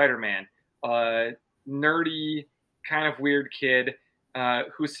of Spider-Man, a nerdy, kind of weird kid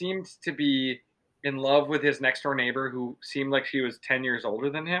who seemed to be in love with his next-door neighbor, who seemed like she was 10 years older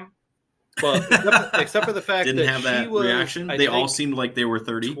than him. Well, except for the fact didn't that have that reaction. They all seemed like they were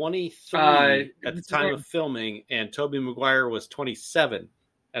 30. 23 at the time of filming, and Tobey Maguire was 27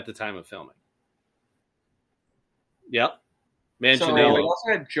 at the time of filming. Yep. Manganiello. So we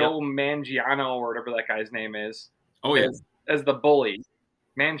also had Joe Manganiello, or whatever that guy's name is. Oh yeah, as the bully,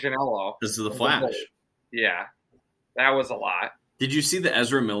 Manganiello. This is the Flash. Yeah, that was a lot. Did you see the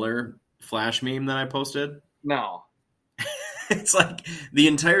Ezra Miller Flash meme that I posted? No. It's like the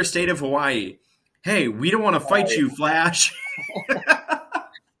entire state of Hawaii. Hey, we don't want to fight you, Flash.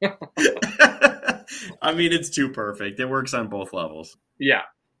 I mean, it's too perfect. It works on both levels. Yeah.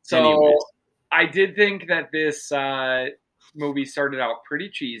 So anyways. I did think that this movie started out pretty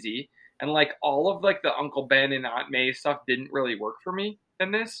cheesy, and like all of like the Uncle Ben and Aunt May stuff didn't really work for me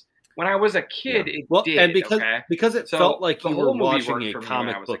in this. When I was a kid, it did. And okay? because it felt like the you were whole movie watching worked a for me when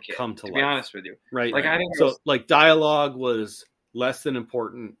comic I was book a kid, come to life. To be honest with you, right? Like I think so. Like dialogue was less than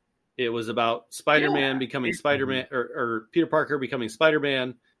important. It was about Spider-Man becoming Spider-Man, or Peter Parker becoming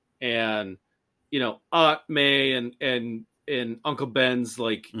Spider-Man, and Aunt May and Uncle Ben's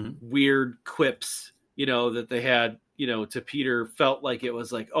like weird quips, that they had, to Peter, felt like it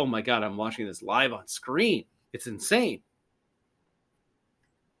was like, oh my God, I'm watching this live on screen. It's insane.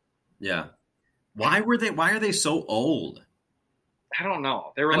 Yeah. Why are they so old? I don't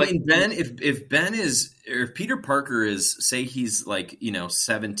know. They were Ben, if Peter Parker is, say he's like,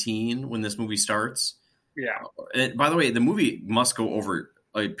 17 when this movie starts. Yeah. And by the way, the movie must go over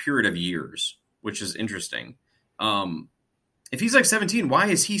a period of years, which is interesting. If he's like 17, why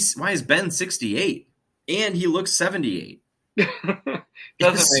is Ben 68? And he looks 78. Doesn't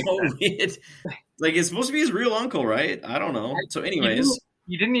make sense. Weird. Like, it's supposed to be his real uncle, right? I don't know. So anyways.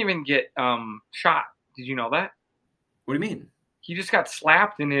 He didn't even get shot. Did you know that? What do you mean? He just got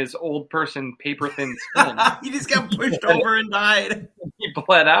slapped in his old person paper thin skin. He just got pushed over and died. He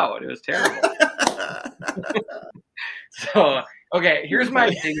bled out. It was terrible. So, okay, here's my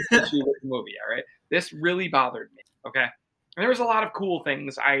biggest issue with the movie, all right? This really bothered me, okay? And there was a lot of cool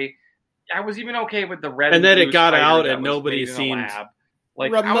things. I was even okay with the red and then it got out and and nobody seemed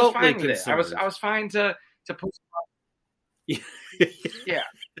like remotely I was fine with concerned. it. I was fine to put yeah.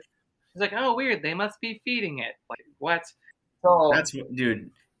 It's like, oh, weird. They must be feeding it. Like, what? So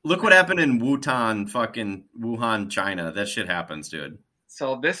dude. Look what happened in Wuhan, China. That shit happens, dude.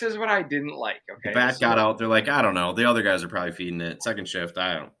 So this is what I didn't like. Okay, the bat got out. They're like, I don't know. The other guys are probably feeding it. Second shift.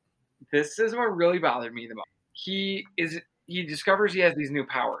 I don't. This is what really bothered me the most. He discovers he has these new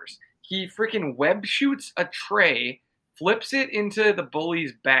powers. He freaking web shoots a tray, flips it into the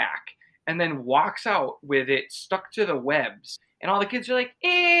bully's back, and then walks out with it stuck to the webs. And all the kids are like,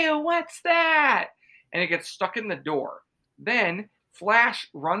 ew, what's that? And it gets stuck in the door. Then Flash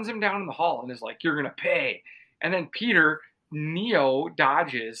runs him down in the hall and is like, you're going to pay. And then Peter, Neo,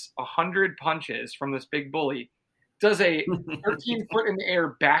 dodges 100 punches from this big bully, does a 13-foot in the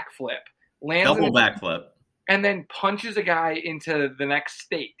air backflip, lands double backflip, and then punches a guy into the next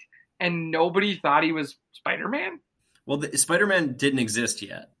state. And nobody thought he was Spider-Man? Well, Spider-Man didn't exist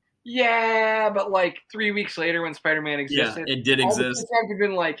yet. Yeah, but like 3 weeks later when Spider-Man existed, it did exist. All the kids have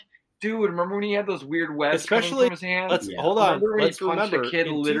been like, dude, remember when he had those weird webs coming from his hands? Hold on. Let's remember, a kid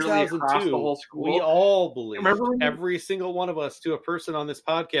literally across the whole school? We all believe, every single one of us to a person on this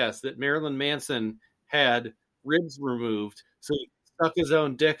podcast, that Marilyn Manson had ribs removed, so he stuck his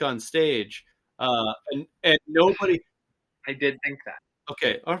own dick on stage. And nobody... I did think that.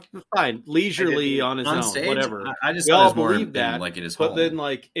 Okay, fine. Leisurely on his own, stage? whatever. I just we all more believe that, like it is. But then,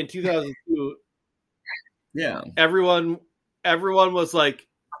 like in 2002, yeah, everyone was like,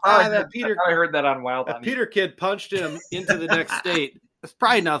 I heard that on Wild. Peter kid punched him into the next state. It's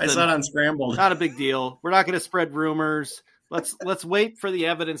probably nothing. I saw it on Scrambled. Not a big deal. We're not going to spread rumors. Let's wait for the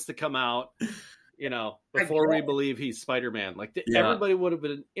evidence to come out. Before we believe he's Spider-Man. Like everybody would have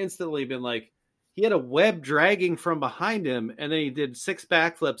instantly been like, he had a web dragging from behind him, and then he did 6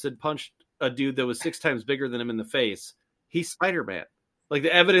 backflips and punched a dude that was 6 times bigger than him in the face. He's Spider-Man. Like,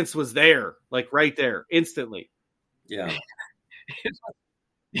 the evidence was there, like right there, instantly. Yeah.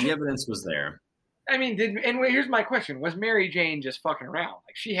 The evidence was there. I mean, here's my question. Was Mary Jane just fucking around?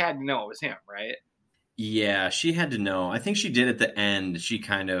 Like, she had to know it was him, right? Yeah, she had to know. I think she did at the end. She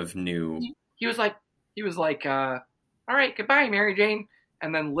kind of knew. He was like, all right, goodbye, Mary Jane.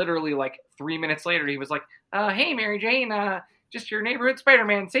 And then literally like 3 minutes later, he was like, hey, Mary Jane, just your neighborhood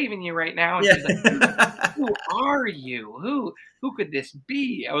Spider-Man saving you right now. And she's like, who are you? Who could this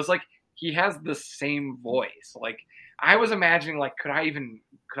be? I was like, he has the same voice. Like, I was imagining, like, could I even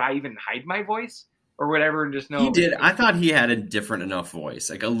hide my voice or whatever and just know? He did. I thought he had a different enough voice,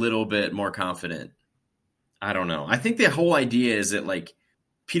 like a little bit more confident. I don't know. I think the whole idea is that, like,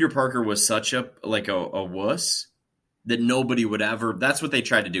 Peter Parker was such a wuss that nobody would ever... That's what they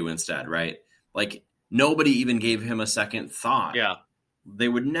tried to do instead, right? Like, nobody even gave him a second thought. Yeah. They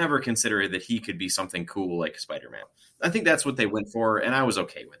would never consider that he could be something cool like Spider-Man. I think that's what they went for, and I was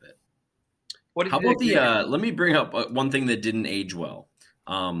okay with it. How about let me bring up one thing that didn't age well.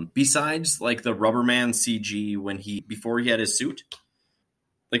 Besides, like, the Rubberman CG before he had his suit,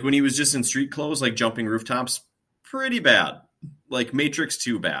 like, when he was just in street clothes, like, jumping rooftops, pretty bad. Like, Matrix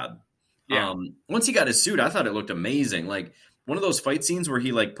 2 bad. Yeah. Once he got his suit, I thought it looked amazing. Like, one of those fight scenes where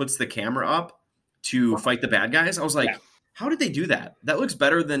he, like, puts the camera up to fight the bad guys. I was like, how did they do that? That looks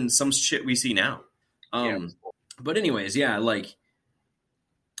better than some shit we see now. But anyways, yeah, like,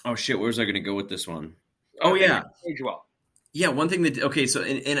 oh shit, where's I going to go with this one? Oh yeah. Age well. Yeah, one thing that okay, so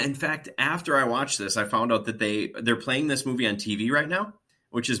and in fact, after I watched this, I found out that they're playing this movie on TV right now,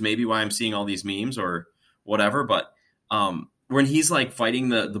 which is maybe why I'm seeing all these memes or whatever. But when he's like fighting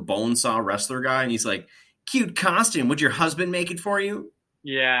the Bonesaw wrestler guy, and he's like, "Cute costume, would your husband make it for you?"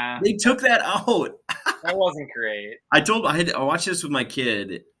 Yeah, they took that out. That wasn't great. I watched this with my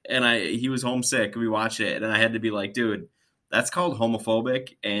kid, and he was homesick. We watched it, and I had to be like, dude, that's called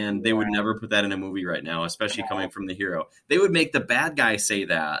homophobic, and they would never put that in a movie right now, especially coming from the hero. They would make the bad guy say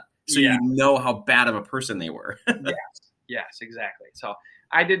that, so you know how bad of a person they were. Yes, exactly. So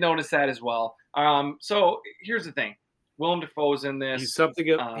I did notice that as well. So here's the thing: Willem Dafoe's in this. He's something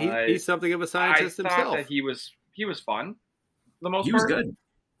of a scientist himself. I thought that he was fun. For the most part, he was good.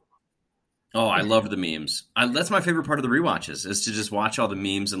 Oh, I love the memes. That's my favorite part of the rewatches, is to just watch all the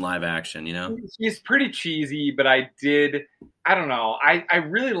memes in live action, you know? He's pretty cheesy, but I don't know. I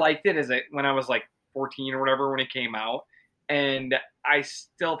really liked it when I was like 14 or whatever when it came out. And I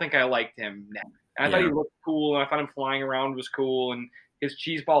still think I liked him now. And I thought he looked cool, and I thought him flying around was cool, and his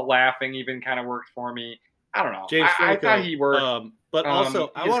cheeseball laughing even kind of worked for me. I don't know. I thought he worked. But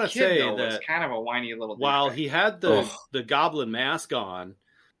also, I want to say that was kind of a whiny little while douchebag. he had the goblin mask on,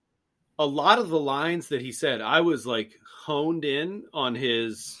 a lot of the lines that he said, I was like honed in on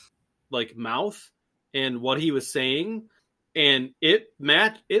his like mouth and what he was saying, and it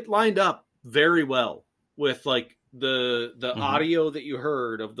lined up very well with like the audio that you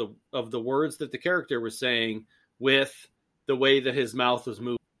heard of the words that the character was saying with the way that his mouth was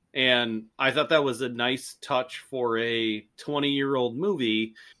moving. And I thought that was a nice touch for a 20-year-old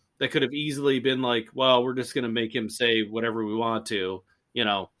movie that could have easily been like, well, we're just going to make him say whatever we want to, you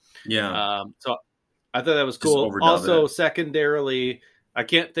know. Yeah. So I thought that was cool. Also, secondarily, I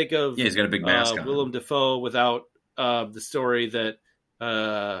can't think of he's got a big mask on. Willem Dafoe without the story that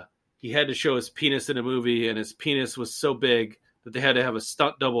he had to show his penis in a movie, and his penis was so big that they had to have a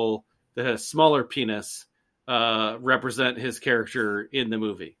stunt double that had a smaller penis represent his character in the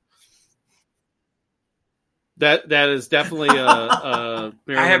movie. That is definitely a I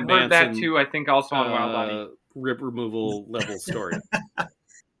have heard that too. I think also on Wild Bunny rib removal level story.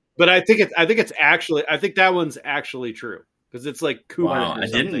 But I think that one's actually true, because it's like Kubrick. Wow, I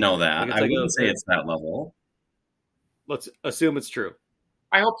didn't know that. Like I wouldn't say it's that level. Let's assume it's true.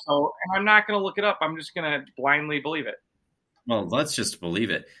 I hope so, and I'm not going to look it up. I'm just going to blindly believe it. Well, let's just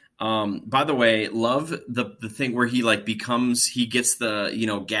believe it. By the way, love the thing where he like he gets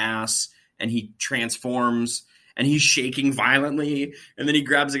the gas and he transforms and he's shaking violently and then he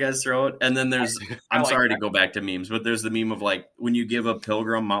grabs the guy's throat, and then there's I'm sorry to go back to memes, but there's the meme of like when you give a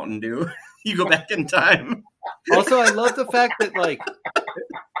pilgrim Mountain Dew, you go back in time. Also, I love the fact that like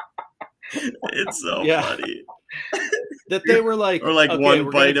it's so funny. That they were like, or like okay, one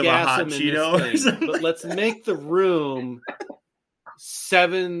bite of a hot Cheeto, but let's make the room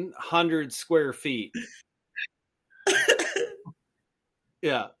 700 square feet.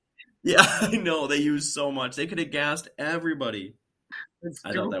 Yeah, I know they use so much. They could have gassed everybody.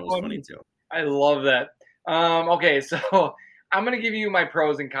 I thought that was funny too. I love that. Okay, so I'm gonna give you my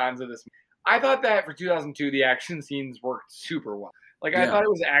pros and cons of this. I thought that for 2002, the action scenes worked super well. Like I thought it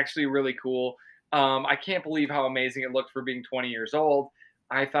was actually really cool. I can't believe how amazing it looked for being 20 years old.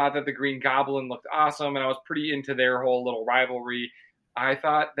 I thought that the Green Goblin looked awesome, and I was pretty into their whole little rivalry. I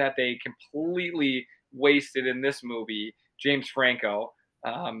thought that they completely wasted in this movie James Franco.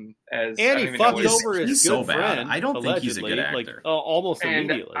 As and he fucked over his he's good so friend. Bad. I don't think he's a good actor. Like, almost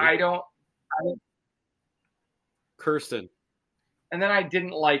immediately. I don't. Kirsten. And then I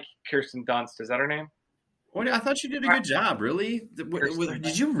didn't like Kirsten Dunst. Is that her name? Well, I thought she did a good job. Really?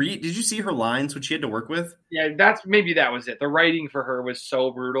 Did you see her lines, what she had to work with? Yeah, that was it. The writing for her was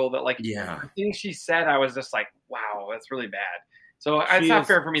so brutal that the things she said, I was just like, wow, that's really bad. So it's not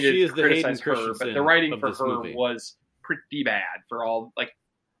fair for me to criticize her, but the writing for her was pretty bad for all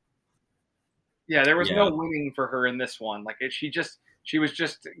there was no winning for her in this one. Like she was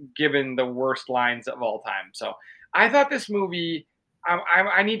just given the worst lines of all time. So I thought this movie,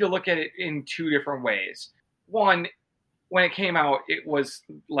 I need to look at it in two different ways. One, when it came out, it was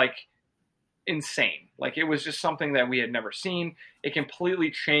like insane. Like it was just something that we had never seen. It completely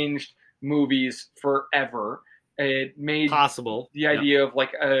changed movies forever. It made possible the idea of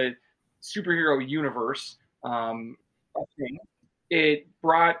like a superhero universe a thing. It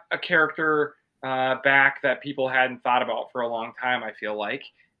brought a character back that people hadn't thought about for a long time, I feel like.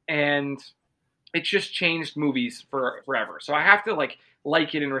 And it just changed movies forever. So I have to like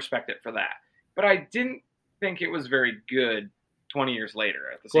it and respect it for that. But I didn't think it was very good 20 years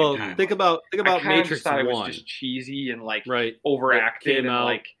later at the same time. Think about I kind of Matrix just thought 1. it was just cheesy and like Right. overacted Came and out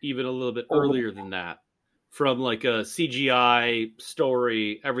like even a little bit earlier than that. From like a CGI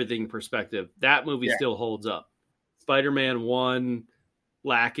story, everything perspective, that movie still holds up. Spider-Man 1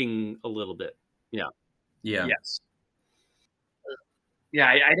 lacking a little bit. Yeah. Yes. Yeah,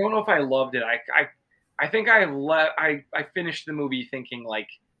 I don't know if I loved it. I think I finished the movie thinking like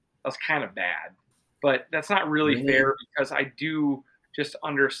that was kind of bad, but that's not really fair because I do just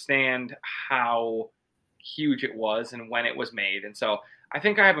understand how huge it was and when it was made, and so I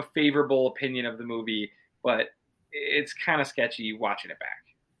think I have a favorable opinion of the movie, but it's kind of sketchy watching it back.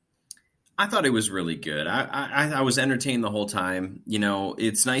 I thought it was really good. I was entertained the whole time. You know,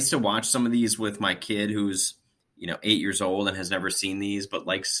 it's nice to watch some of these with my kid who's 8 years old and has never seen these, but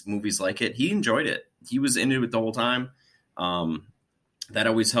likes movies like it. He enjoyed it. He was into it the whole time. That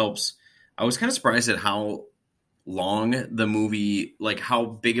always helps. I was kind of surprised at how long the movie, like how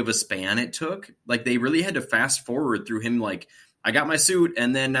big of a span it took. Like they really had to fast forward through him. Like I got my suit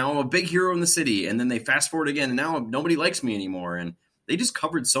and then now I'm a big hero in the city. And then they fast forward again and now nobody likes me anymore. And they just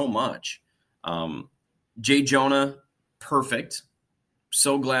covered so much. Jay Jonah, perfect.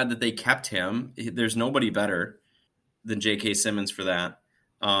 So glad that they kept him. There's nobody better than J.K. Simmons for that.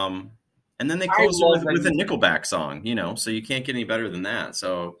 And then they closed with a Nickelback song, so you can't get any better than that.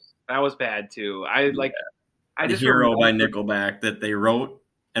 So that was bad too. I just Hero by Nickelback that they wrote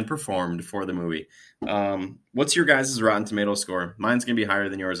and performed for the movie. What's your guys' Rotten Tomatoes score? Mine's gonna be higher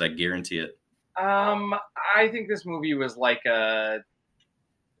than yours, I guarantee it. I think this movie was like a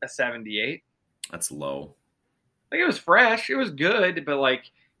 78. That's low. Like it was fresh, it was good, but like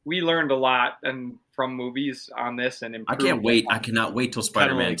we learned a lot from movies on this and improved. I can't wait. I cannot wait till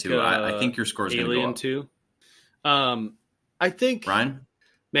Spider-Man 2. I think your score's going to go up. Alien 2. I think Ryan?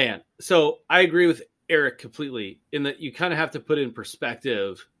 Man, so I agree with Eric completely in that you kind of have to put in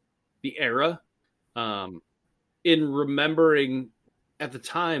perspective the era. In remembering at the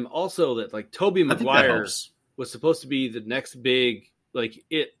time also that like Tobey Maguire was supposed to be the next big like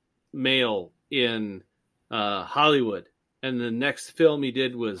male in Hollywood, and the next film he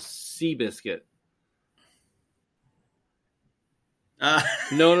did was Seabiscuit.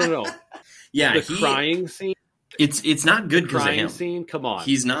 No. Yeah, the crying scene. It's not good because of him. Scene. Come on,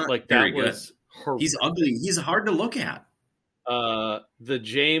 he's not like very that. Was horrific. He's ugly. He's hard to look at. The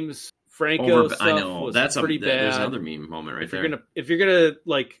James Franco stuff I know was that's pretty bad. There's another meme moment right there. If you're gonna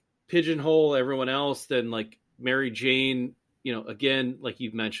like pigeonhole everyone else, then like Mary Jane, again, like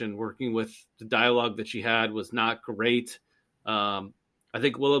you've mentioned, working with the dialogue that she had was not great. I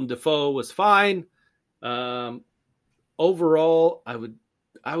think Willem Dafoe was fine. Overall,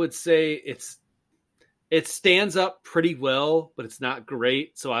 I would say it stands up pretty well, but it's not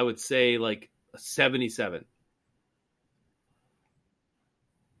great. So I would say like a 77.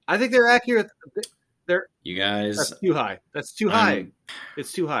 I think they're accurate. You guys, that's too high.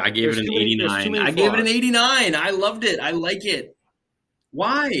 It's too high. I gave it an 89. I gave it an 89. I loved it. I like it.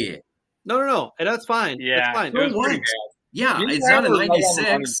 Why? No. And that's fine. Yeah. That's fine. No, what? Yeah, it's not a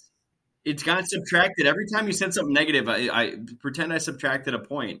 96. It got subtracted. Every time you said something negative, I pretend I subtracted a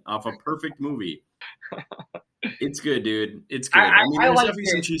point off a perfect movie. It's good, dude. It's good. I mean, there's definitely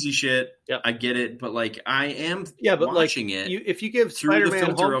some cheesy shit. Yep. I get it, but like I am but watching like, it if you give through Spider-Man the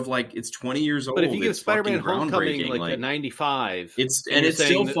filter of like it's 20 years old. But if you give it's Spider-Man Homecoming like a 95, it's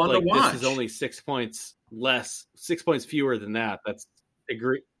still fun to watch. This is only 6 points less, 6 points fewer than that. That's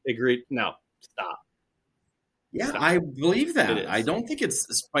agreed. No, stop. Yeah, stop. I believe that. I don't think it's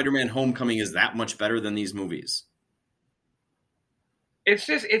Spider-Man Homecoming is that much better than these movies. It's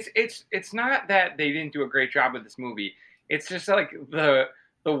just it's not that they didn't do a great job with this movie. It's just like the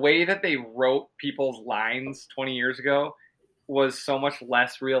way that they wrote people's lines 20 years ago was so much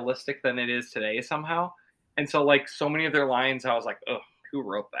less realistic than it is today somehow. And so like so many of their lines, I was like, ugh, who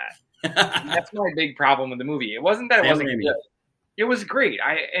wrote that? That's my big problem with the movie. It wasn't that it wasn't good. It was great.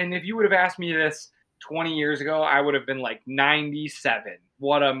 And if you would have asked me this 20 years ago, I would have been like 97.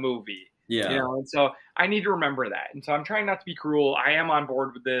 What a movie. Yeah. And so I need to remember that. And so I'm trying not to be cruel. I am on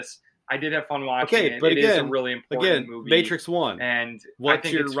board with this. I did have fun watching it. But it is a really important movie. Matrix 1. And what's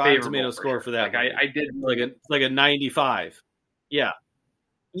your Rotten Tomatoes score for that? Like I did like a 95. Yeah.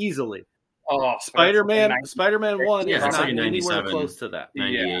 Easily. Oh, Spider-Man 1 is not like anywhere close to that.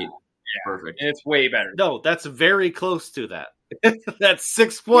 98. Yeah. Perfect. It's way better. No, that's very close to that. That's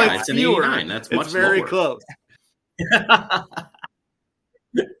 6 points it's fewer. 89. That's much it's very lower. Close.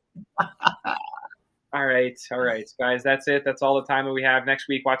 All right, guys. That's it. That's all the time that we have. Next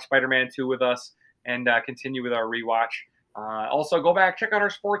week, watch Spider-Man 2 with us and continue with our rewatch. Also, go back, check out our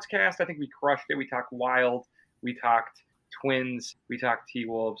Sportscast. I think we crushed it. We talked wild. We talked Twins, we talked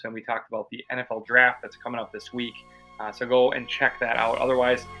T-Wolves, and we talked about the NFL draft that's coming up this week. So go and check that out.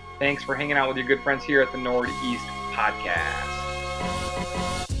 Otherwise, thanks for hanging out with your good friends here at the Northeast Podcast.